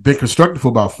been constructed for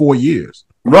about 4 years.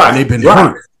 Right, and they've been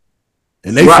hurt,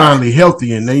 and they finally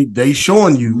healthy, and they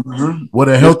showing you what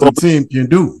a healthy team can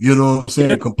do. You know what I'm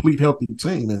saying? A complete healthy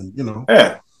team, and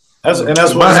yeah.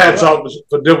 That's my hats off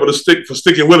for Denver for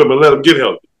sticking with them and let them get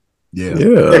healthy. Yeah.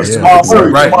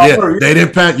 Right. Yeah. They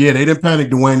didn't panic. Yeah, they didn't panic,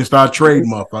 Dwayne, and start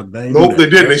trading, motherfucker. They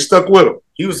didn't. They stuck with him.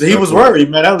 He was worried,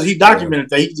 man. He documented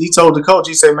that. He told the coach.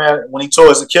 He said, man, when he tore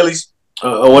his Achilles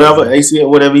or whatever, ACL,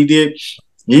 whatever he did,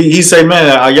 he said, man,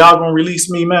 are y'all gonna release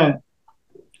me, man?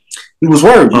 He was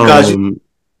worried because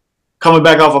coming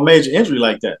back off a major injury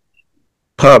like that.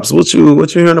 Pops, what you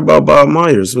hearing about Bob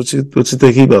Myers? What you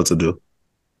think he about to do?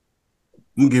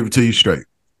 I'm gonna give it to you straight.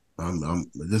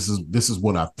 This is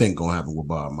what I think gonna happen with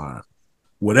Bob Myers.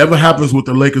 Whatever happens with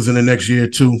the Lakers in the next year or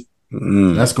two,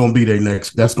 that's gonna be their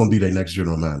next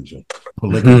general manager.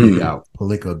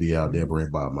 Pelinka will be out there. Bring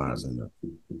Bob Myers in there.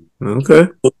 Okay.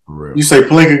 You say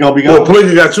Pelinka gonna be gone? Well,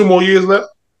 Pelinka got 2 more years left.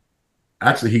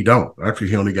 Actually, he don't. Actually,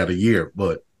 he only got a year.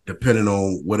 But depending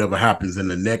on whatever happens in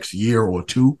the next year or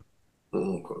two,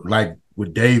 like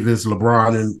with Davis,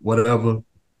 LeBron, and whatever,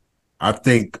 I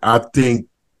think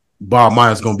Bob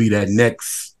Myers gonna be that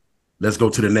next. Let's go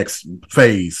to the next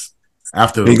phase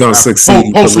after he's gonna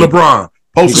succeed post LeBron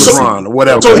or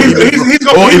whatever. So he's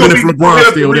gonna, or even if LeBron's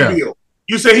still there.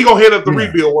 You say he gonna head up the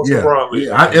rebuild once LeBron leaves.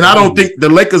 And I don't think the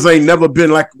Lakers ain't never been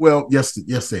like. Well, yes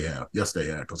they have,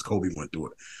 because Kobe went through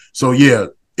it. So yeah,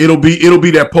 it'll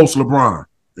be that post LeBron.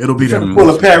 It'll be that. Pull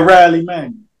a Pat Riley,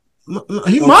 man.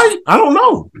 He might. I don't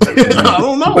know. I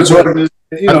don't know. That's what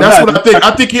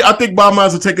I think. I think Bob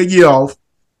Myers will take a year off.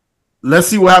 Let's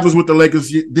see what happens with the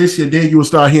Lakers this year. Then you will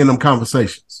start hearing them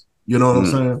conversations. You know what I'm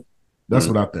saying? That's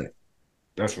what I think.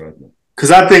 Because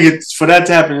I think it's for that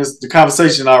to happen. The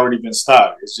conversation already been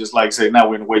started. It's just like say now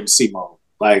we're in the wait and see mode.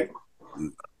 Like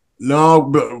no,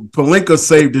 but Pelinka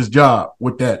saved his job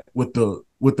with the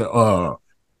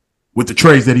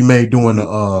trades that he made during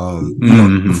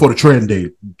the before the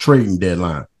trading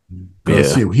deadline.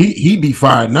 Yeah. He be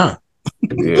fired now.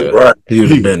 Yeah, right. He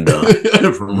would have been done.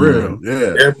 For real. Yeah.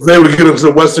 And if they would get into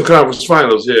the Western Conference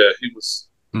Finals, yeah, he was.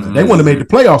 They wouldn't have made the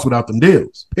playoffs without them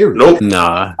deals. Period. Nope.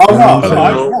 Nah. Oh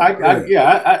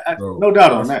No. no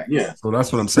doubt on that. Yeah. So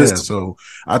that's what I'm saying. So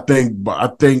I think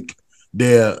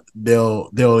they'll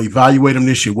evaluate him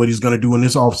this year, what he's going to do in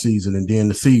this offseason and then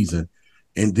the season,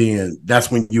 and then that's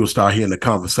when you'll start hearing the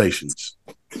conversations.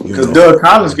 Because Doug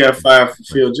Collins got fired for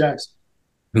Phil Jackson.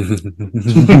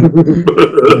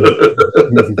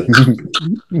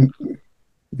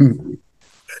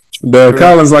 Doug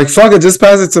Collins like, fuck it, just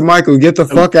pass it to Michael. Get the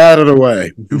fuck out of the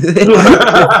way.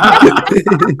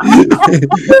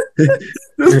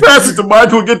 Just pass it to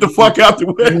Michael. Get the fuck out the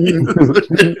way.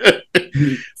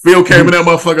 Phil came in that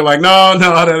motherfucker like, no,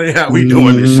 that ain't how we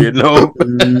doing this shit. No,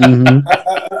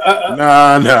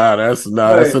 nah, that's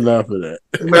enough of that.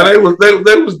 Man, they was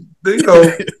you know,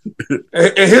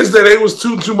 in his day, they was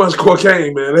too much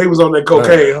cocaine, man. They was on that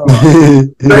cocaine.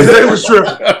 They was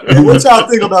tripping. What y'all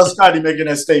think about Scotty making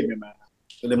that statement, man?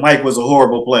 That Mike was a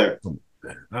horrible player.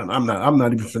 I'm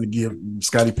not even finna give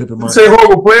Scottie Pippen my. Say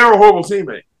horrible player or horrible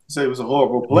teammate? Say he was a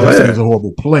horrible player. He was a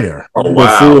horrible player. Oh,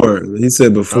 wow. He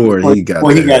said before he got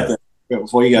that, he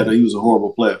was a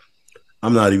horrible player.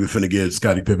 I'm not even finna give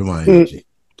Scottie Pippen my energy.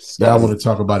 Y'all want to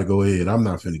talk about it? Go ahead. I'm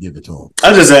not finna give it to him.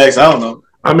 I just asked. I don't know.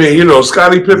 I mean, you know,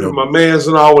 Scottie Pippen, my man's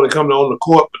and all when it comes to on the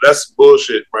court, but that's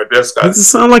bullshit right there, Scottie. He just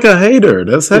sound like a hater.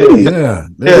 That's hate. Yeah.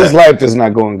 His life is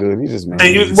not going good. He's just mad.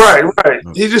 Right.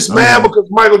 He's just mad because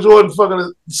Michael Jordan fucking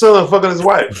his son, fucking his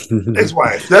wife,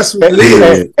 ex-wife. That's what it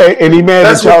is. And he mad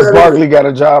that Charles Barkley got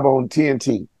a job on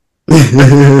TNT.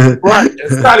 Right,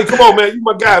 Scottie, come on, man, you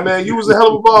my guy, man. You was a hell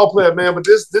of a ball player, man. But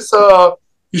this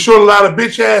you showing a lot of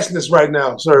bitch assness right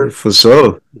now, sir. For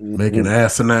sure. Making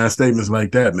asinine statements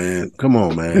like that, man. Come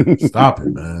on, man. Stop it,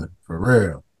 man. For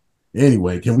real.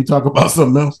 Anyway, can we talk about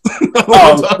something else?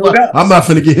 I'm not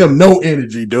finna give him no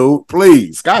energy, dude.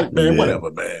 Please. Scotty, man,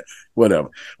 whatever, man. Whatever.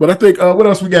 But I think what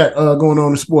else we got going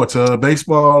on in sports?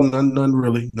 Baseball, none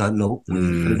really. Nope.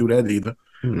 Gonna do that either.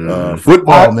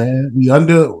 Football, man. We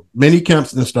many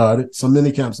camps that started. Some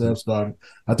mini camps that have started.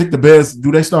 I think the Bears,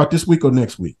 do they start this week or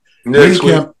next week? Next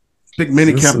week. I think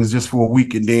mini camp is just for a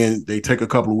week, and then they take a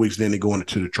couple of weeks, then they go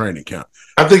into the training camp.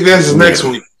 I think that's next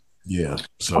week. Yeah.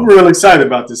 So I'm real excited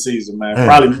about this season, man.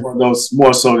 Probably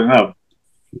more so than ever.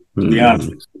 To be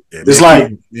honest. Yeah, it's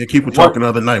like Keep talking the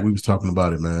other night. We was talking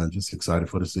about it, man. Just excited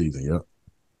for the season. Yep.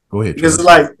 Go ahead. It's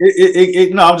like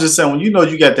no, I'm just saying when you know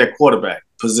you got that quarterback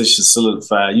position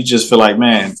solidified, you just feel like,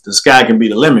 man, the sky can be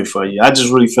the limit for you. I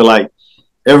just really feel like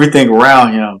everything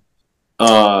around him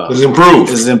is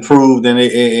improved, and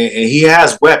he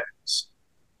has weapons.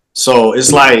 So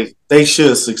it's like they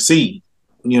should succeed.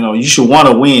 You know, you should want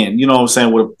to win. You know what I'm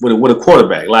saying with a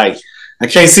quarterback. Like I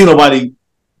can't see nobody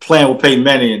playing with Peyton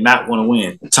Manning and not want to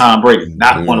win. Tom Brady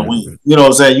not want to win. You know what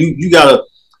I'm saying? You gotta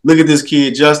look at this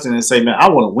kid Justin and say, man, I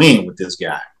want to win with this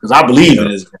guy because I believe in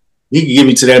this guy. He can get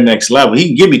me to that next level. He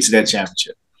can get me to that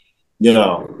championship. You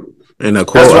know. And a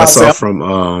quote I saw from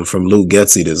Lou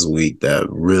Getsy this week that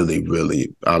really,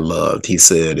 really I loved. He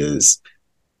said is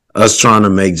us trying to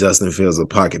make Justin Fields a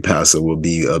pocket passer will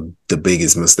be the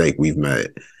biggest mistake we've made.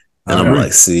 And I'm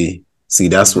like, see,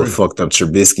 that's what fucked up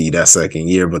Trubisky that second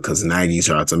year because Nagy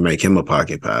tried to make him a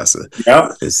pocket passer.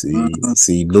 Yeah.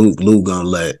 See, Lou gonna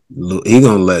let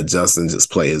Justin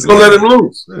just play his game. Let him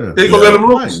loose. He gonna let him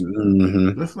loose.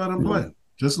 Mm-hmm. Let's let him play.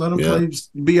 Just let him play.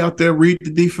 Be out there, read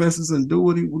the defenses, and do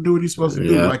what he's supposed to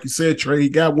do. Like you said, Trey, he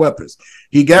got weapons.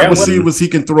 He got receivers he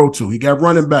can throw to. He got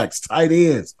running backs, tight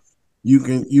ends. He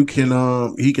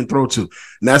can throw to.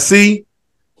 Now, see,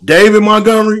 David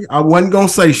Montgomery, I wasn't gonna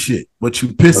say shit, but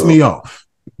you pissed me off.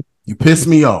 You pissed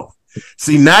me off.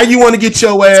 See, now you want to get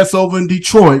your ass over in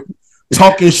Detroit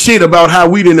talking shit about how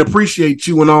we didn't appreciate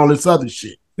you and all this other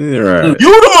shit. Right. You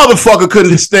the motherfucker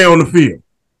couldn't stay on the field.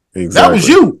 Exactly. That was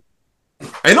you.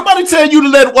 Ain't nobody tell you to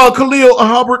let Khalil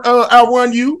Hubbard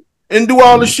outrun you and do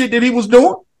all the shit that he was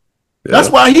doing. Yeah. That's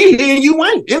why he here and you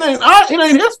ain't. It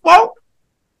ain't his fault.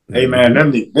 Hey man,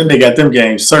 then they got them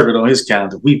games circled on his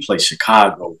calendar. We play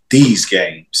Chicago these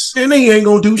games, and they ain't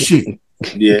gonna do shit.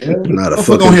 Yeah, not a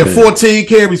fucking. Gonna hit 14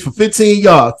 carries for 15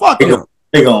 yards. Fuck him.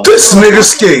 This nigga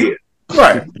scared.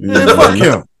 Right. Fuck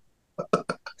him.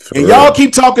 And y'all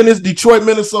keep talking this Detroit,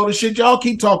 Minnesota shit. Y'all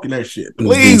keep talking that shit.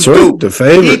 Please, Detroit, the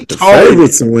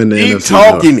favorites to win the keep NFC.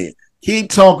 Talking it.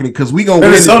 Keep talking it because we gonna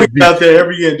win out there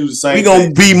every year and do the same. We gonna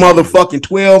be motherfucking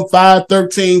 12, 5,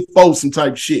 13, 4, some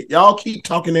type shit. Y'all keep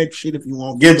talking that shit if you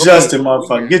want. Get Justin,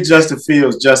 motherfucker. Get Justin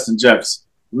Fields, Justin Jefferson.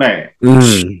 Man.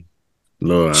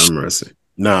 Lord have mercy.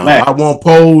 Nah, man. I want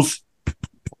Pose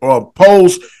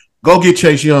Go get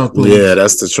Chase Young, please. Yeah,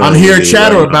 that's the trend. I'm hearing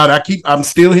chatter about it. I'm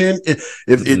still hearing.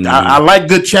 I like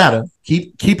good chatter.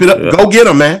 Keep it up. Yeah. Go get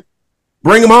him, man.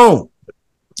 Bring him home.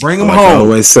 Bring him home. I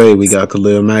always say we got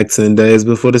Khalil Mack 10 days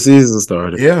before the season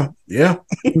started. Yeah.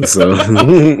 So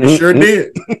we sure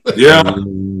did. Yeah,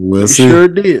 we'll see. Sure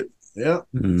did. Yeah.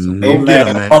 Mm-hmm. Hey,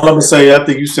 man. All I'm gonna say, I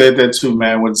think you said that too,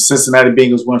 man. When the Cincinnati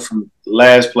Bengals went from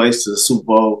last place to the Super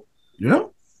Bowl, yeah,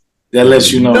 that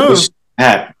lets you know this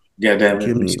happened. Goddamn it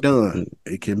can be done.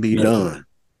 It can be done.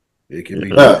 It can be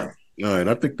done. All right,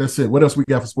 I think that's it. What else we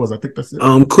got for sports? I think that's it.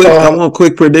 I want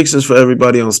quick predictions for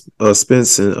everybody on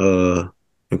Spence and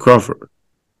Crawford.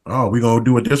 Oh, we gonna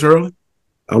do it this early?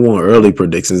 I want early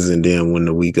predictions and then win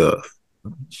the week of.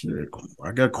 Shit.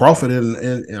 I got Crawford in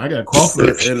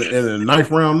a ninth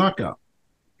round knockout.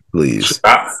 Please.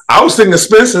 I was thinking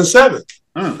Spence in 7.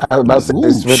 I was about to say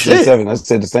Spence in 7. I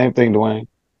said the same thing, Dwayne.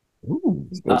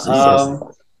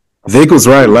 Vic was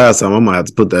right last time. I might have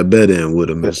to put that bet in with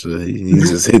him. He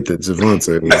just hit the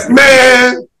Javonte.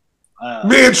 Man,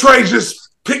 me and Trey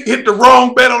just hit the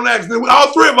wrong bet on accident.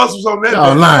 All 3 of us was on that.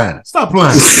 Y'all lying. Stop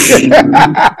lying.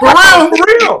 For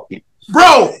real.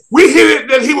 Bro, we hit it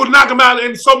that he would knock him out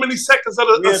in so many seconds of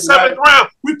the 7th round.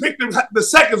 We picked the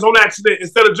seconds on accident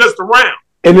instead of just the round.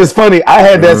 And it's funny, I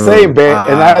had that same bet,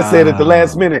 and I said at the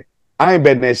last minute, I ain't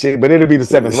betting that shit, but it'll be the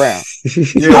 7th round.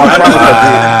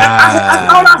 I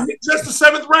thought I hit just the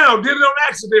 7th round. Did it on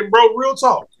accident, bro. Real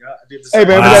talk. Hey,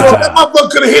 man, that motherfucker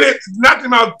could have hit it, knocked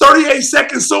him out 38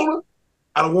 seconds sooner.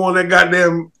 I'd have won that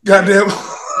goddamn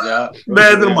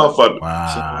man than a motherfucker.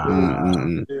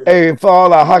 Wow. Hey, for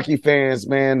all our hockey fans,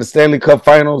 man, the Stanley Cup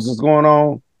Finals is going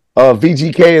on.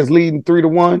 VGK is leading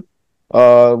 3-1.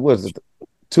 What is it?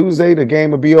 Tuesday, the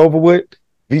game will be over with.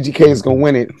 VGK is gonna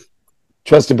win it.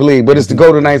 Trust and believe, but it's the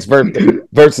Golden Knights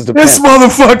versus the this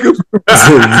motherfucker.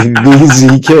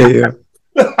 VGK.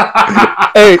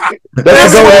 Hey,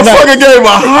 this motherfucker gave a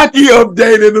hockey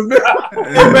update in the middle.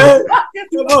 Hey, man. Hey,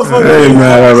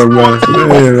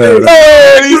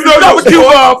 you know that what you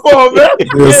are for, man.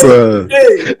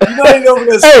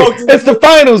 It's the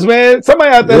finals, man.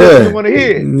 Somebody out there doesn't want to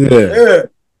hear. Yeah.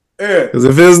 Because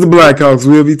if it's the Blackhawks,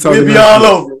 we'll be talking. We'll be all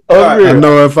over. I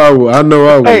know if I would. I know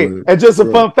I would. Hey, and just a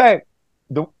fun fact.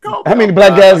 How many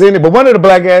black guys in it? But one of the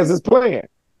black guys is playing.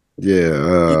 Yeah.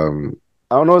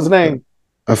 I don't know his name.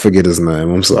 I forget his name.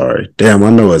 I'm sorry. Damn, I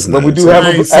know his name. But we do have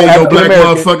a black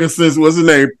motherfucker since what's his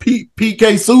name? PK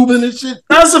Subban and shit.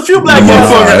 There's a few black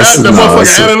motherfuckers. The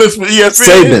motherfucking analyst for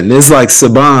ESPN. Saban. It's like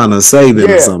Saban or Saban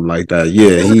or something like that.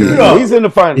 Yeah, he's in the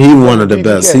finals. He one of the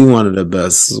best. He one of the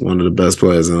best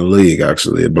players in the league.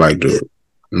 Actually, a black dude.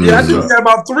 Yeah, I think we got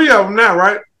about 3 of them now,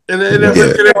 right? And then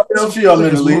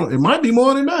it might be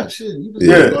more than that. Shit.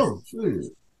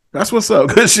 Shit. That's what's up.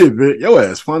 Good shit, Vic. Your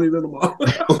ass funny than them all.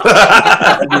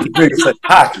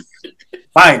 Hockey.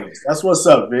 Finals. That's what's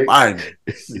up, Vic. Finals.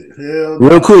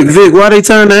 Real quick, Vic, why they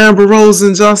turned the Amber Rose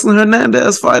and Jocelyn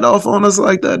Hernandez fight off on us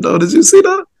like that, though? Did you see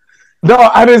that? No,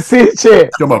 I didn't see it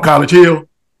yet. Come on, College Hill.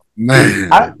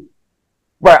 Man. I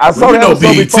saw that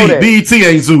before that. BET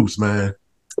ain't Zeus, man.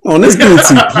 On this BET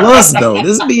Plus though,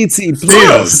 this BET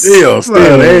Plus, still,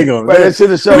 they ain't gonna.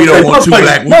 We don't want 2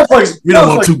 black women. We don't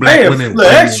want 2 black women.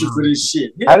 Extra for this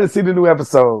shit. I didn't see the new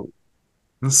episode.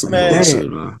 That's some bullshit,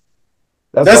 man.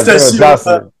 That's that shit.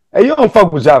 Jocelyn. Hey, you don't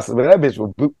fuck with Jocelyn, but that bitch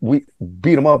will beat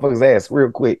a motherfucker's ass real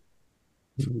quick.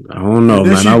 I don't know,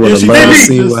 man. I would have loved to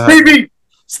see what happened.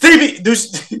 Stevie,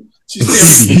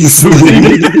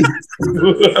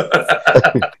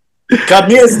 Come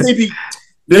here, Stevie.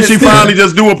 Did she finally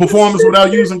just do a performance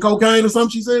without using cocaine or something?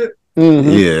 She said.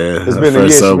 Mm-hmm. Yeah, it's been a year.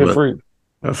 She's been free.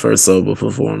 Her first sober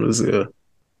performance. Yeah.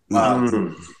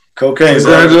 Cocaine.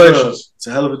 Congratulations. It's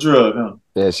a hell of a drug, huh?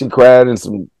 Yeah, she cried in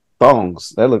some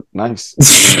thongs. That looked nice.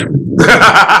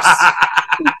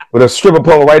 With a stripper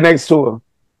pole right next to her.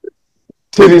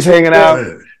 Titties hanging out.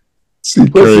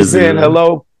 Pussy saying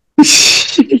hello.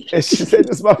 And she said,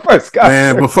 "This is my first guy."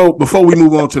 Man, before we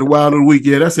move on to the wild of the week,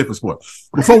 that's it for sports.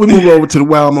 Before we move over to the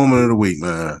wild moment of the week,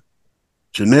 man,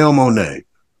 Janelle Monáe.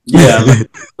 Yeah,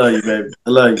 I love you, baby. I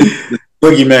love you.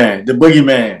 The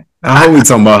boogeyman. I hope we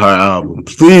talking about her album.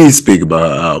 Please speak about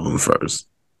her album first.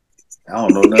 I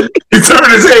don't know nothing. He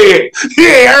turned his head. He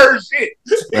ain't heard shit.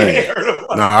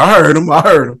 No, I heard him.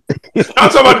 I'm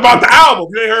talking about the album.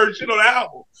 You ain't heard shit on the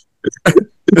album.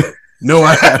 No,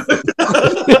 I haven't.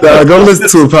 Go listen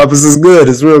to it, Papas. It's good.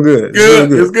 It's real good.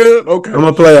 It's good. Okay. I'm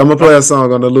gonna play a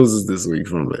song on the losers this week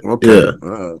from it. Okay.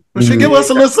 Yeah. But she give us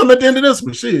a listen at the end of this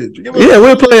one. Shit.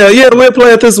 We'll play it. We'll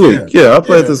play it this week. I'll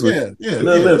play it this week.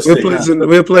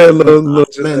 We'll play a little.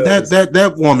 Man,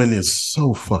 that woman is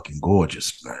so fucking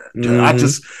gorgeous, man. I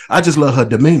just love her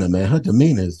demeanor, man. Her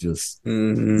demeanor is just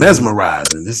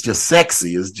mesmerizing. It's just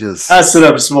sexy. It's just. I sit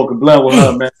up and smoke a blunt with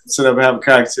her, man. Sit up and have a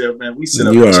cocktail, man. We sit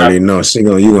up. You already know you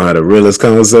gonna have the realest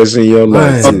conversation in your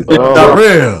life. For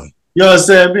real. You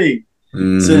understand me?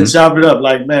 Sit and chop it up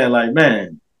like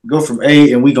man. Go from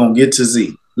A and we gonna get to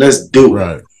Z. Let's do it.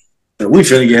 Right. And we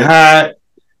finna get high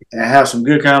and have some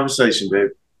good conversation,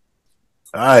 baby.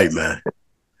 All right, man.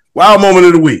 Wild moment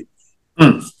of the week.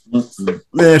 Let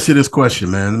me ask you this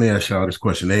question, man. Let me ask y'all this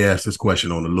question. They asked this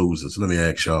question on the losers. Let me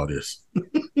ask y'all this.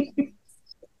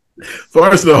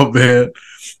 First off, man,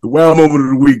 the wild moment of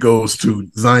the week goes to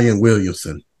Zion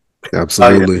Williamson.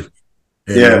 Absolutely.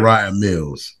 And Ryan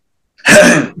Mills.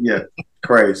 Yeah,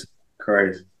 crazy.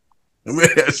 Let me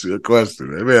ask you a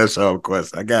question. Let me ask y'all a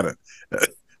question. I gotta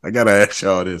ask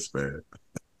y'all this, man.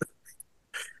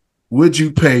 Would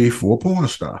you pay for a porn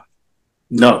star?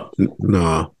 No.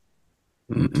 No.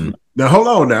 Now hold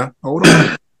on.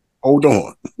 Hold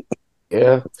on.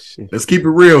 Yeah. Let's keep it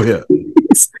real here.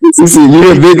 He said,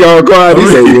 "You a big old quiet." He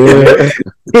said,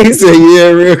 "Yeah." He said, "Yeah,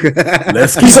 real."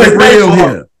 Let's keep it real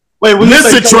here. Wait,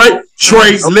 listen,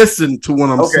 Trey. Listen to what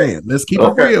I'm saying. Let's keep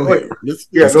it real here. Let's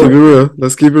keep it real.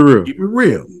 Let's keep it real. Keep it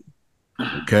real.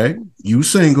 Okay, you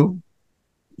single.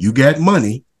 You got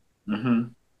money.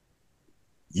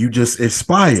 You just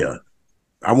aspire.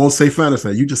 I won't say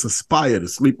fantasy. You just aspire to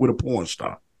sleep with a porn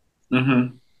star.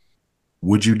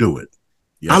 Would you do it?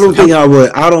 Yes, I don't think I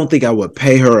would. I don't think I would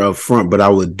pay her up front, but I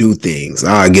would do things.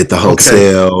 I get the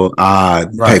hotel. I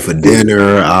pay for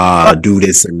dinner. I do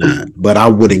this and that. But I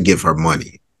wouldn't give her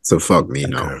money. So fuck me,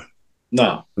 no.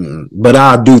 But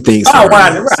I'll do things.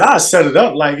 I'll set it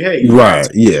up like, hey. Right.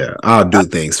 Yeah. I'll do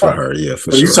things for her. Yeah,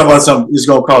 for sure. You talking about something? It's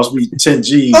gonna cost me 10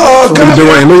 G's. Oh,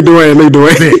 Lee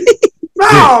Dwayne.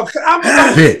 No,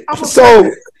 so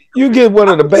you get one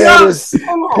of the baddest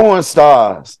porn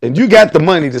stars, and you got the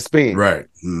money to spend. Right.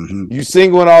 You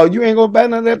single and all, you ain't gonna buy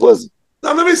none of that pussy.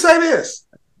 Now let me say this.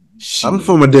 I'm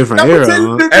from a different era. Hey,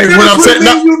 when I'm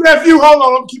saying you nephew, hold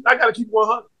on. I gotta keep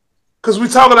 100 because we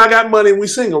talking. I got money and we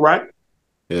single, right?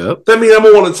 Yep. That means I'm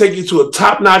gonna want to take you to a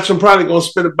top notch. I'm probably gonna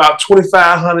spend about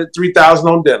 $2,500, $3,000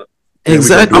 on dinner.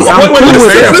 Exactly. I'm cool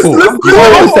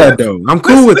with that, though. I'm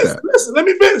cool with that. Listen, let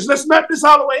me finish. Let's map this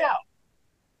all the way out.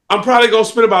 I'm probably gonna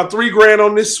spend about $3,000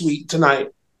 on this suite tonight.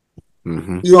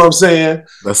 You know what I'm saying?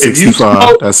 That's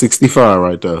 65. That's 65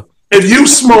 right there. If you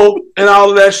smoke and all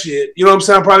of that shit, you know what I'm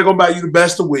saying? I'm probably gonna buy you the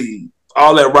best of weed,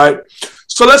 all that, right?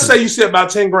 So let's say you said about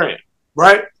 $10,000,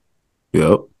 right?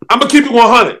 Yep. I'm gonna keep it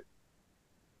 100.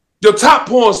 Your top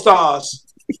porn stars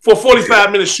for a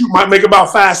 45-minute shoot might make about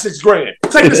 $5-6 grand.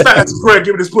 Take this $5-6 grand,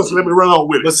 give me this pussy, let me run on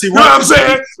with it. You know what I'm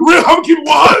saying? I'm gonna keep it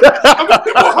 100. I'm gonna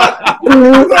keep it 100. You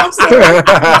know what I'm saying?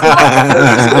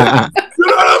 You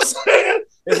know what I'm saying?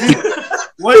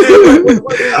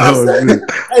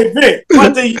 Hey Vic,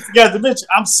 one thing you forgot to mention,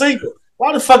 I'm single.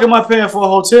 Why the fuck am I paying for a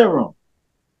hotel room?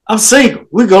 I'm single.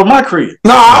 We go to my crib.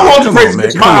 No, I want to pay for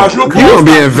my house. You gonna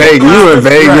be in Vegas? You in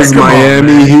Vegas,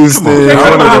 Miami, Houston? You can't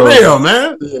come to my house,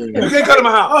 man. You can't come to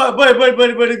my house. But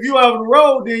if you out on the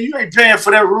road, then you ain't paying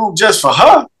for that room just for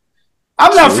her.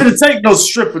 I'm not finna take no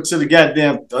stripper to the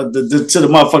goddamn to the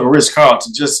motherfucking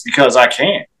Ritz-Carlton just because I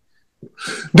can.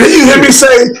 Did you hear me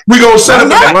say we gonna set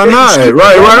it up? Why not?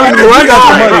 Right? Why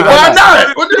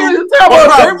not? What did you tell me?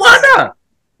 Why not?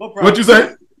 What you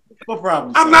say? What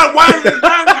problem? I'm not whining and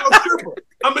dining your stripper.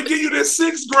 I'm gonna give you this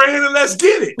 $6 grand and let's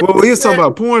get it. Well, we was talking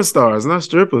about porn stars, not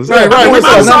strippers. Right. We're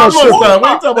talking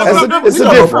about it's a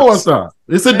difference.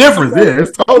 It's a difference. Yeah,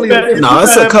 it's totally. No,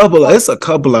 it's a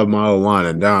couple of them I want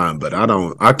to dime, but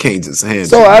I can't just hand.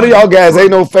 So, out of y'all guys,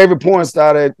 ain't no favorite porn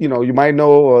star that you might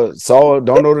know or saw,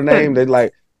 don't know the name. They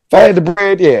like, if I had the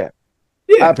bread, yeah.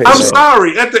 I'm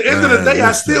sorry. At the end of the day,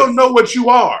 I still know what you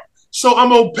are. So I'm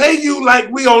gonna pay you like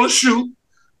we on a shoot.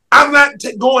 I'm not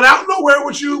going out nowhere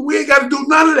with you. We ain't got to do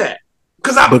none of that.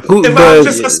 Because if I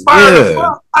just aspire to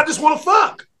fuck, I just want to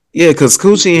fuck. Yeah, because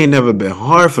coochie ain't never been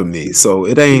hard for me. So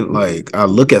it ain't like I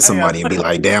look at somebody and be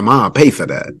like, damn, I'll pay for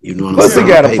that. You know what I'm saying? Plus,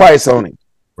 it got a price on it.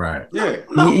 Right.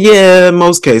 Yeah,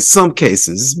 most cases, some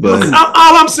cases. But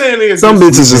all I'm saying is some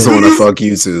bitches just want to fuck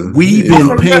you too. We've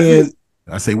been paying.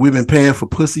 I say we've been paying for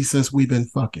pussy since we've been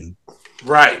fucking.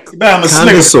 Right. Kind of,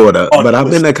 sort of. But I've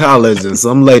been to college, and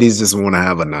some ladies just want to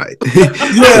have a night. Yeah,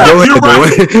 go ahead,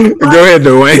 Dwayne. Go ahead,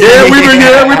 Dwayne. Yeah, we've been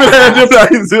having them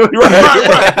nights. Right.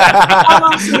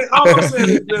 All I'm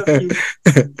saying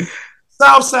is,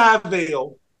 Southside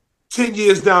Vale, 10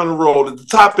 years down the road, at the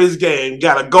top of his game,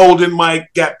 got a golden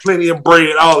mic, got plenty of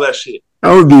bread, all that shit.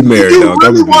 I'm gonna be married. You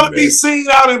really want to be seen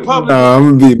out in public? No,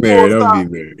 I'm gonna be married. What I'm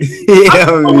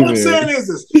saying is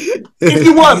this: if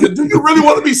you wasn't, do you really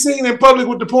want to be seen in public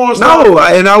with the porn star? No,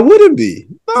 and I wouldn't be.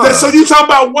 No. So you talking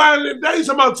about winding down? You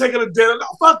talking about taking a dinner? No,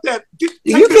 fuck that. You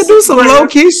can do some low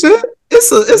key shit. It's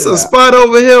a spot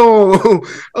over here on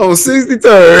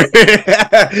 63rd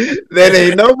that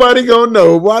ain't nobody gonna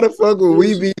know. Why the fuck would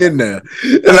we be in there?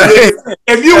 Like,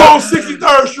 if you on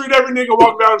 63rd Street, every nigga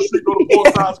walk down the street go to porn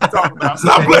stars we talking about.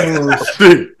 Stop playing.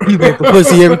 You get the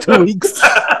pussy every 2 weeks.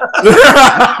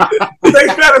 They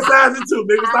fetishize it too,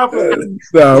 nigga. Stop playing.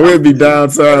 No, we'll be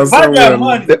downtown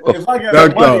somewhere. If I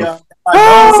got money,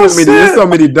 there's so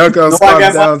many dunk off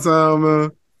spots downtown,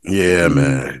 man. Yeah,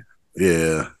 man.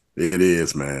 Yeah. It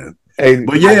is, man. Hey,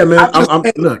 but yeah, man.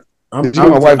 Look,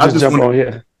 my wife just jumped on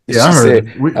here. Yeah, I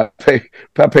heard.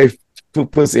 I pay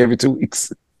pussy every 2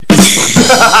 weeks.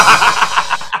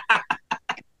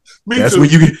 That's when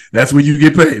you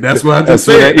get paid. That's what I just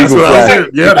said. That's what I said.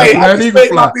 Yeah, that's when that eagle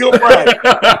fly.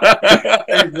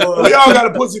 We all got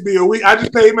a pussy bill. I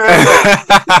just paid man.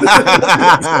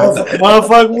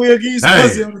 Motherfucker, we'll give you some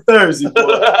pussy on Thursday. And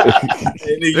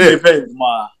then you get paid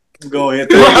tomorrow. Go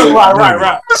ahead.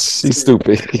 Right. She's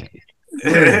stupid.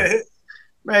 Man,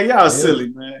 y'all silly,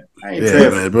 man. I ain't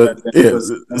man, but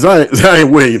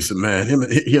Zion Williamson, man. Him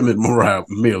and Mariah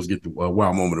Mills get the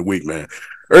wild moment of the week, man.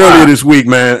 Earlier this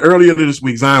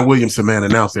week, Zion Williamson, man,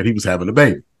 announced that he was having a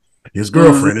baby. His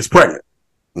girlfriend is pregnant.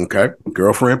 Okay,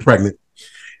 girlfriend pregnant.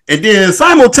 And then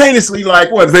simultaneously,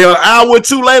 like what, an hour or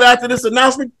two later after this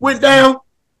announcement went down,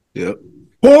 yep,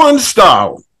 porn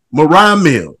star Mariah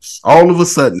Mills all of a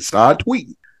sudden started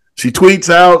tweeting. She tweets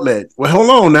out that, well, hold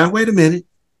on now, wait a minute.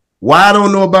 Why I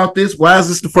don't know about this? Why is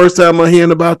this the first time I'm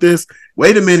hearing about this?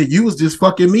 Wait a minute, you was just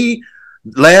fucking me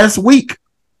last week.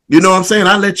 You know what I'm saying?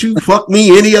 I let you fuck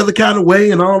me any other kind of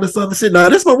way and all this other shit. Now,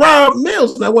 this is Mariah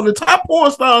Mills, now one of the top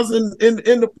porn stars in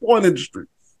the porn industry.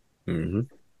 Mm-hmm.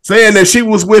 Saying that she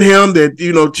was with him, that,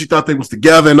 you know, she thought they was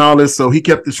together and all this, so he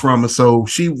kept this from her, so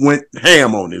she went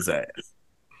ham on his ass.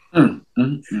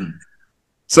 Mm-hmm.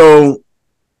 So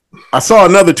I saw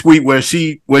another tweet where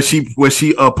she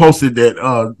posted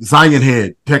that Zion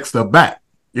had texted her back,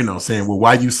 you know, saying, well,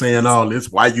 why you saying all this?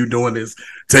 Why you doing this?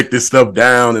 Take this stuff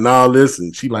down and all this.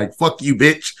 And she like, fuck you,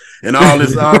 bitch. And all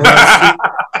this. All right.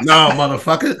 No,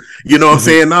 motherfucker. You know what I'm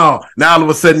saying? No. Now all of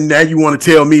a sudden, now you want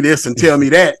to tell me this and tell me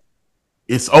that.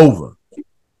 It's over.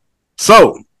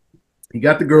 So he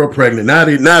got the girl pregnant.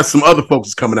 Now some other folks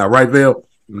is coming out, right, Val?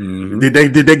 Mm-hmm. Did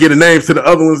they get a name to the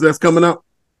other ones that's coming out?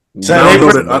 So I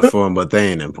don't know that for them, but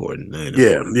they ain't important.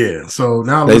 Yeah. So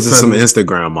now there's just some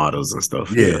Instagram models and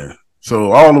stuff. Yeah.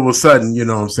 So all of a sudden, you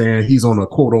know what I'm saying, he's on a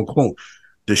quote unquote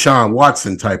Deshaun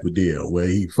Watson type of deal where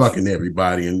he fucking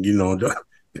everybody and, you know,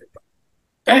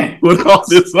 with all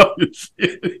this other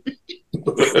shit.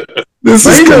 This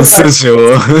is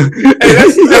consensual.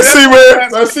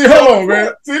 See, hold on,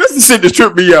 man. See, this is the shit that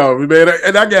tripped me out, man.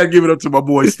 And I gotta give it up to my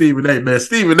boy Stephen A, man.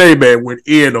 Stephen A, man, went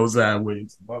in on Zion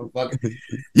Williamson, motherfucker.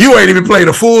 You ain't even played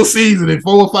a full season in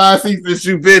 4 or 5 seasons since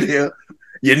you've been here.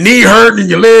 Your knee hurt and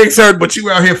your legs hurt, but you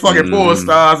out here fucking porn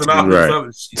stars and all this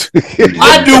other shit.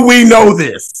 Why do we know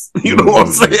this? You know what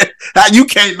I'm saying? You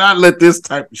can't not let this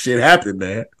type of shit happen,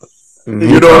 man.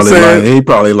 You know what I'm saying? He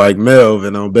probably like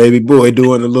Melvin on Baby Boy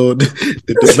doing the little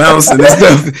the bouncing and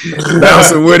stuff,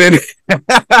 bouncing with it.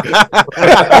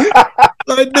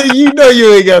 Like, you know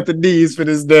you ain't got the knees for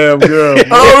this damn girl. On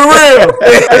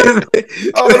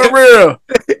the real.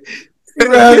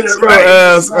 Get your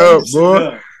ass up,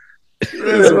 boy.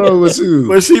 What's wrong with you?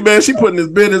 But she putting this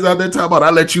business out there talking about I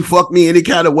let you fuck me any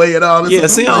kind of way and all this. Yeah,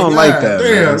 see, I don't like that.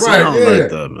 Damn, right. I don't like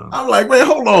that, man. I'm like, man,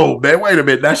 hold on, man. Wait a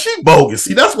minute. Now she bogus.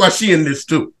 See, that's why she in this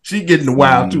too. She getting the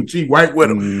wild too. She right with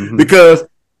him. Because,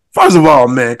 first of all,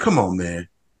 man, come on, man.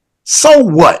 So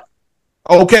what?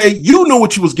 Okay, you knew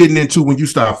what you was getting into when you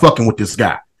started fucking with this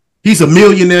guy. He's a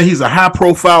millionaire. He's a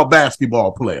high-profile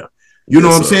basketball player. You know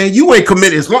what I'm saying? You ain't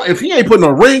committed. As long if he ain't putting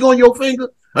a ring on your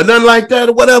finger or nothing like that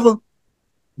or whatever,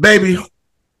 baby,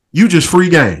 you just free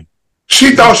game.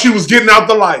 She thought she was getting out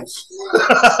the life.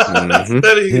 And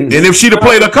if she'd have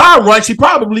played her card right, she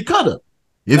probably could have.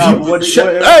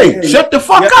 Shut the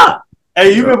fuck up.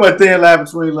 Hey, you remember a thin line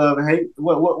between love and hate?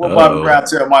 What Bobby Brown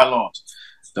tell my launch?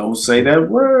 Don't say that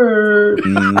word.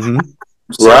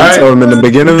 Right. I told him in the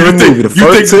beginning of the movie.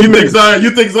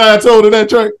 You think Zion told her that,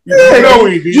 Trey?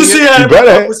 You see that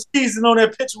motherfucker was cheesing on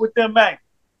that picture with them, man.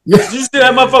 You see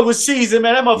that motherfucker was cheesing,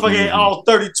 man. That motherfucker had all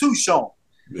 32 shown.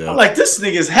 Yeah. I'm like, this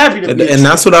nigga is happy to be. And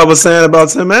that's what I was saying about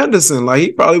Tim Anderson. Like,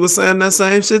 he probably was saying that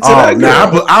same shit to that guy.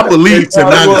 I believe Tim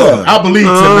Anderson. I believe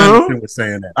Tim Anderson was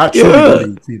saying that. I truly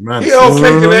believe Tim Anderson. He don't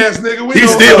take an ass nigga.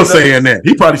 He's still saying that.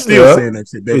 He probably still saying that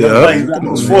shit.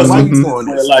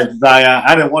 Like Zion,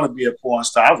 I didn't want to be a porn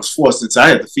star. I was forced into. I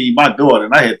had to feed my daughter,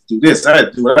 and I had to do this. I had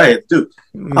to do what I had to do.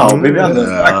 Oh, baby, I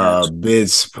love you.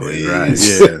 Bitch, please. Right,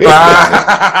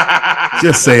 yeah.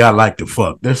 Just say I like to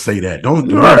fuck. Just say that. Don't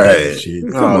do that shit.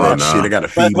 Come on, shit. I gotta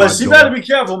feed. But she better be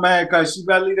careful, man, because she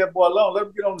better leave that boy alone.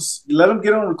 Let him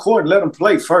get on record. Let him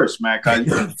play first, man. Right,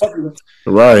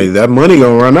 that money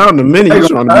gonna run out in a minute. He's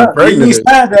trying to be pregnant. He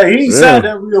ain't signed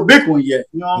that real big one yet.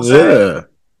 You know what I'm saying? Yeah.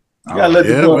 You gotta let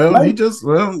the boy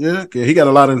play. He got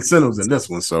a lot of incentives in this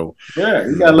one, so he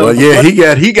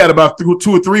got he got about 2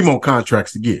 or 3 more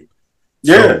contracts to get.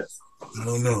 Yeah, so, I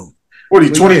don't know. What are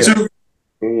you 22?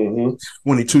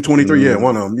 22, 23, yeah,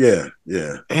 one of them,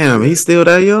 yeah. Damn, he's still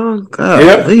that young? God,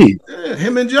 yeah,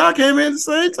 him and Ja came in at the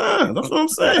same time. That's what I'm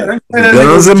saying.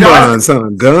 Guns and buns,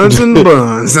 son. Guns and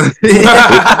buns. Butter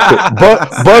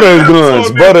and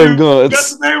guns. Butter and guns.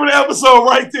 That's the name of the episode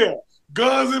right there.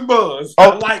 Guns and buns.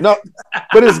 Oh, no,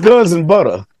 but it's guns and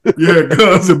butter. Yeah,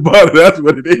 guns and butter. That's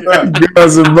what it is.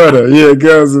 Guns and butter. Yeah,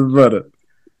 guns and butter.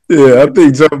 Yeah, I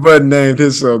think Joe Budden named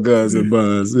his show Guns and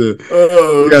Buns. Yeah.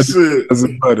 Oh, shit. Guns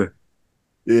and butter.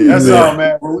 Yeah, that's all,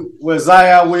 man. With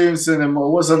Zion Williamson and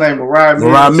what's her name?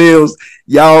 Mariah Mills.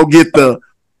 Y'all get the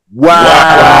wow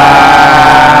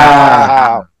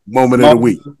moment of the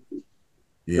week.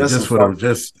 Yeah, just for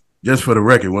the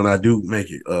record, when I do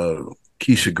make it,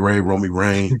 Keisha Gray, Romy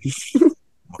Rain, I'm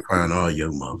crying all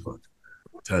you motherfuckers.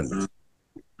 I'm telling you,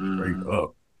 straight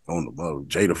up on the mother.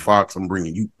 Jada Fox, I'm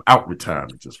bringing you out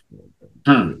retirement just for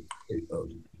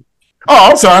Oh,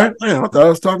 I'm sorry. Man, I thought I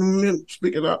was talking.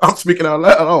 I'm speaking out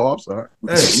loud. Oh, I'm sorry.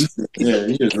 Hey. Yeah,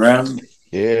 you just ran.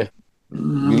 Yeah,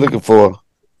 you looking for?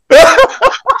 Ain't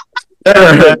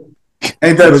that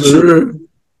the truth?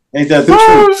 Ain't that the truth?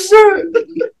 Oh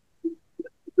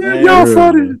shit! Y'all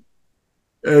funny.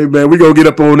 Hey man, we gonna get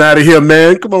up on out of here,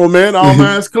 man. Come on, man. All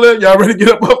minds clear. Y'all ready to get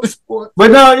up off this point? But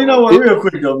no, you know what? Real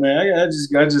quick though, man. I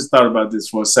just thought about this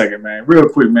for a second, man. Real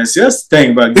quick, man. See, that's the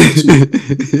thing about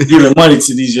giving money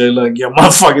to these young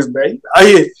motherfuckers, man.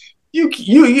 I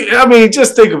mean,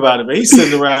 just think about it, man. He's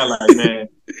sitting around like, man,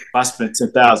 if I spent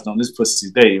 $10,000 on this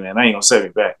pussy today, man, I ain't gonna send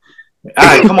it back. All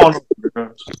right, come on, bro.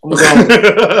 I'm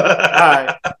going. All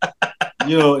right.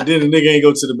 You know, then the nigga ain't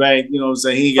go to the bank. You know what I'm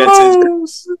saying? He ain't got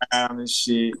 $10,000 and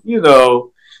shit. You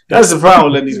know, that's the problem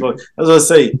with letting these boys. That's what I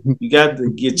say. You got to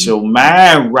get your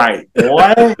mind right,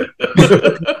 boy.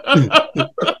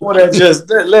 What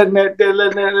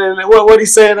he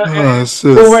saying? You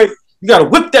got to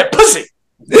whip that pussy.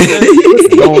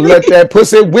 Don't let that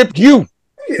pussy whip you.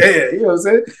 Yeah, you know what I'm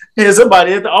saying? Here's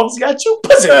somebody at the office got you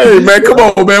pussy. Hey, man, come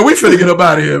on, man. We finna get up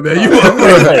out of here, man.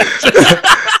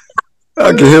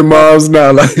 I can hear moms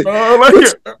now. Like,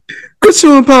 what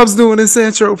you and Pops doing in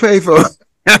Central Pay for? You know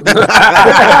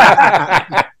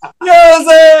what I'm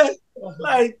saying?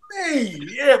 Like, hey,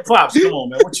 yeah, Pops, come on,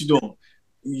 man. What you doing?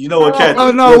 You know what, Kathy?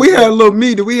 Oh, no, we had a little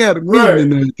meeting. We had a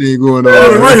meeting and everything going on.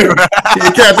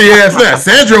 Kathy asked that.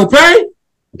 Sandro Pay?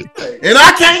 And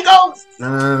I can't go?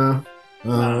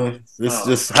 It's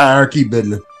just hierarchy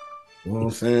business. You know what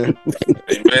I'm saying?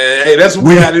 Hey, man, hey, that's what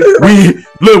we had to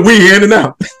do. We in and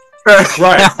out.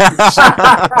 Right.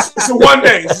 It's a one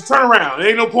day. It's a turnaround. There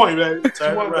ain't no point, man.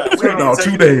 Turn around. No,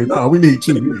 2 days. No, we need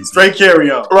 2. Straight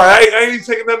carry on. Right. I ain't even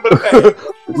taking nothing but a bag.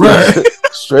 Right.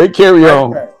 Straight carry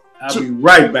on. I'll be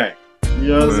right back. You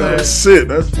know what I'm saying? Shit,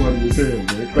 that's funny as hell,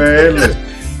 man. Man, look.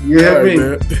 You hear me?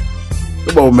 Man.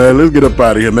 Come on, man. Let's get up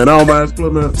out of here, man. All minds clear,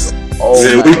 man. Oh,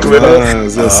 yeah, we clear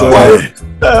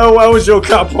up. Why was your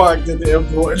car parked at the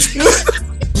airport?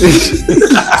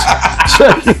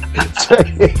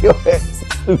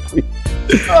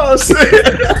 Oh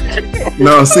shit!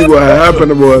 No, see what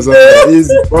happened was I was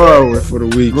easy borrowing for the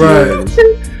weekend. Right.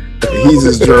 He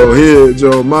just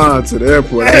drove mine to the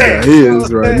airport. I got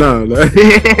his right now. Like,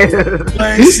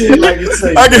 shit, like you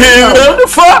say. I can hear you. What the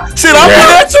fuck? Shit, I'm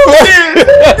that too.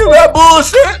 You that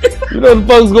bullshit. You know the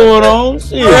fuck's going on?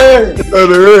 Shit. You know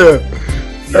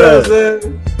what I'm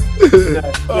saying?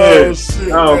 Oh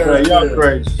shit! Oh, okay, y'all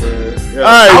crazy. All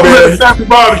right, man. Happy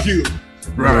barbecue.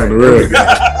 Right.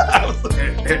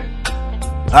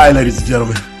 All right, ladies and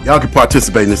gentlemen, y'all can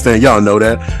participate in this thing. Y'all know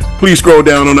that. Please scroll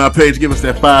down on our page, give us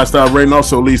that 5-star rating.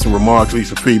 Also, leave some remarks, leave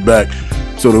some feedback.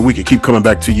 so that we can keep coming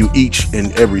back to you each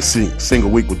and every single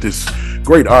week with this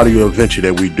great audio adventure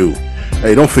that we do.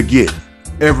 Hey, don't forget,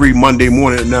 every Monday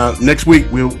morning. Now, next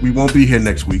week, we won't be here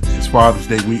next week. It's Father's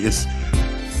Day week. It's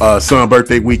son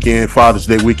birthday weekend, Father's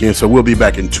Day weekend. So we'll be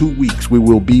back in 2 weeks. We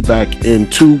will be back in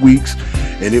 2 weeks,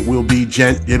 and it'll be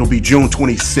June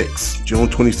 26th. June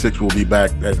 26th, we'll be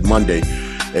back at Monday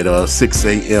at 6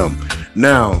 a.m.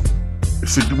 Now,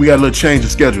 we got a little change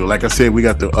of schedule. Like I said, we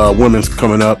got the women's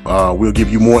coming up. We'll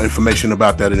give you more information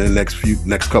about that in the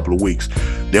next couple of weeks.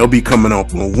 They'll be coming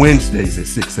up on Wednesdays at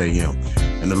 6 a.m.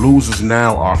 And the losers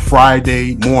now are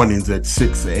Friday mornings at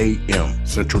 6 a.m.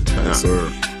 Central Time. Yes,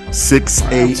 sir. 6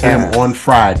 a.m. on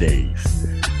Fridays.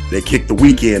 They kick the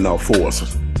weekend off for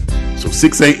us. So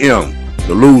 6 a.m.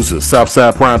 the losers,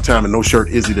 Southside Primetime and No Shirt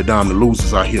Izzy the Dom. The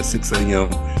losers are here 6 a.m.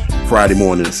 Friday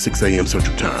morning at 6 a.m.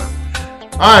 Central Time.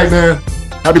 All right, man.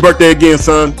 Happy birthday again,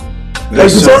 son.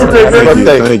 Thank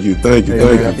you.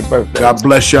 Happy birthday. God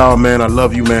bless y'all, man. I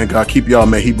love you, man. God keep y'all,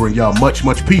 man. He bring y'all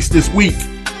much peace this week.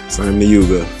 Same to you,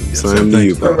 bro. Same to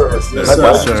you, bro. Yes,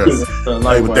 sir.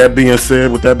 Hey, with that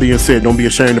being said, don't be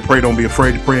ashamed to pray, don't be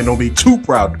afraid to pray, and don't be too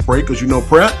proud to pray, because you know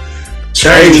prayer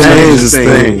changes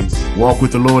things. Walk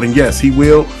with the Lord, and yes, He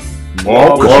will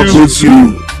walk with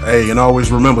you. Hey, and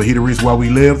always remember, He the reason why we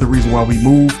live, the reason why we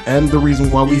move, and the reason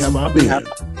why we have our being.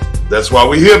 That's why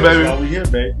we here, baby.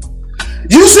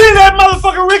 You seen that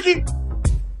motherfucker, Ricky?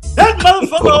 That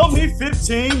motherfucker owed me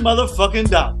 $15 motherfucking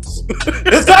dollars.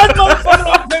 If that motherfucker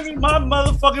don't pay me my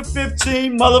motherfucking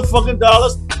 $15 motherfucking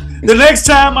dollars, the next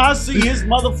time I see his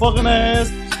motherfucking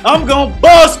ass, I'm gonna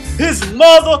bust his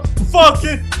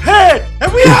motherfucking head.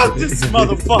 And we out this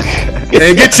motherfucker.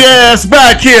 Hey, get your ass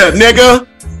back here, nigga.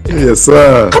 Yes,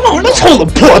 sir. Come on, let's hold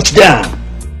the porch down.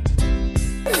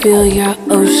 Feel your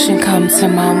ocean come to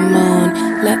my moon.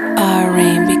 Let our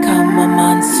rain become a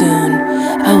monsoon.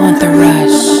 I want the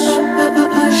rush.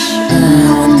 I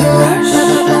want the rush.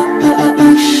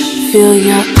 Feel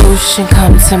your ocean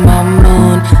come to my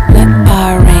moon. Let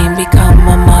our rain become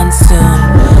a monsoon.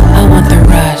 I want the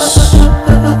rush.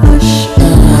 I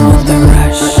want the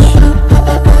rush.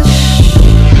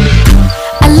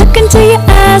 I look into your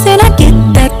eyes and I get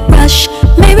that rush.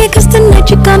 Maybe 'cause tonight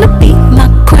you're gonna be my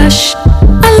crush.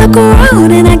 I look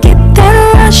around and I get that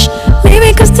rush.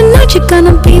 Maybe 'cause tonight you're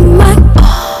gonna be my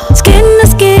skin to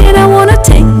skin. I wanna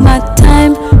take my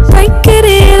time, break it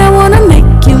in. I wanna make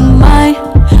you mine.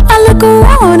 I look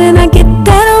around and I get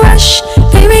that rush.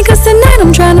 Maybe 'cause tonight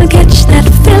I'm trying to catch that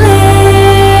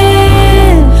feeling.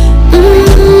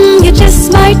 You're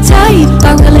just my type.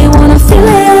 I really wanna feel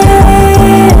it.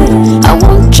 I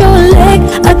want your leg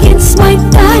against my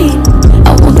thigh.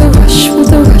 I want the rush, want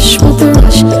the rush, want the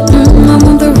rush. I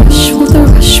want the rush, want the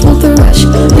rush, want the rush.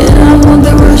 Yeah, I want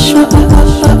the rush, rush. I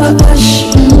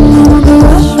want the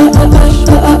rush.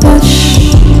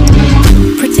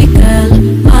 Pretty girl,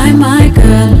 my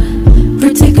girl.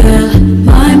 Pretty girl,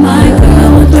 my girl. I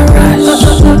want the rush.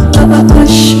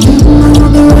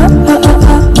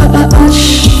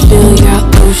 Feel your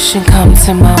ocean come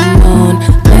to my moon.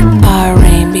 Let our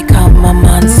rain become a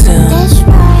monsoon. That's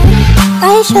right.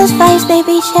 I chose vibes,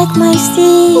 baby, check my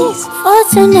steeds. For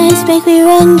tonight's make we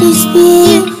run this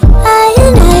beat. I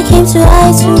and I came to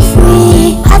ice for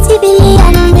free. Party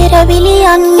billion with a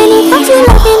billion. Really come to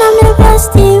looking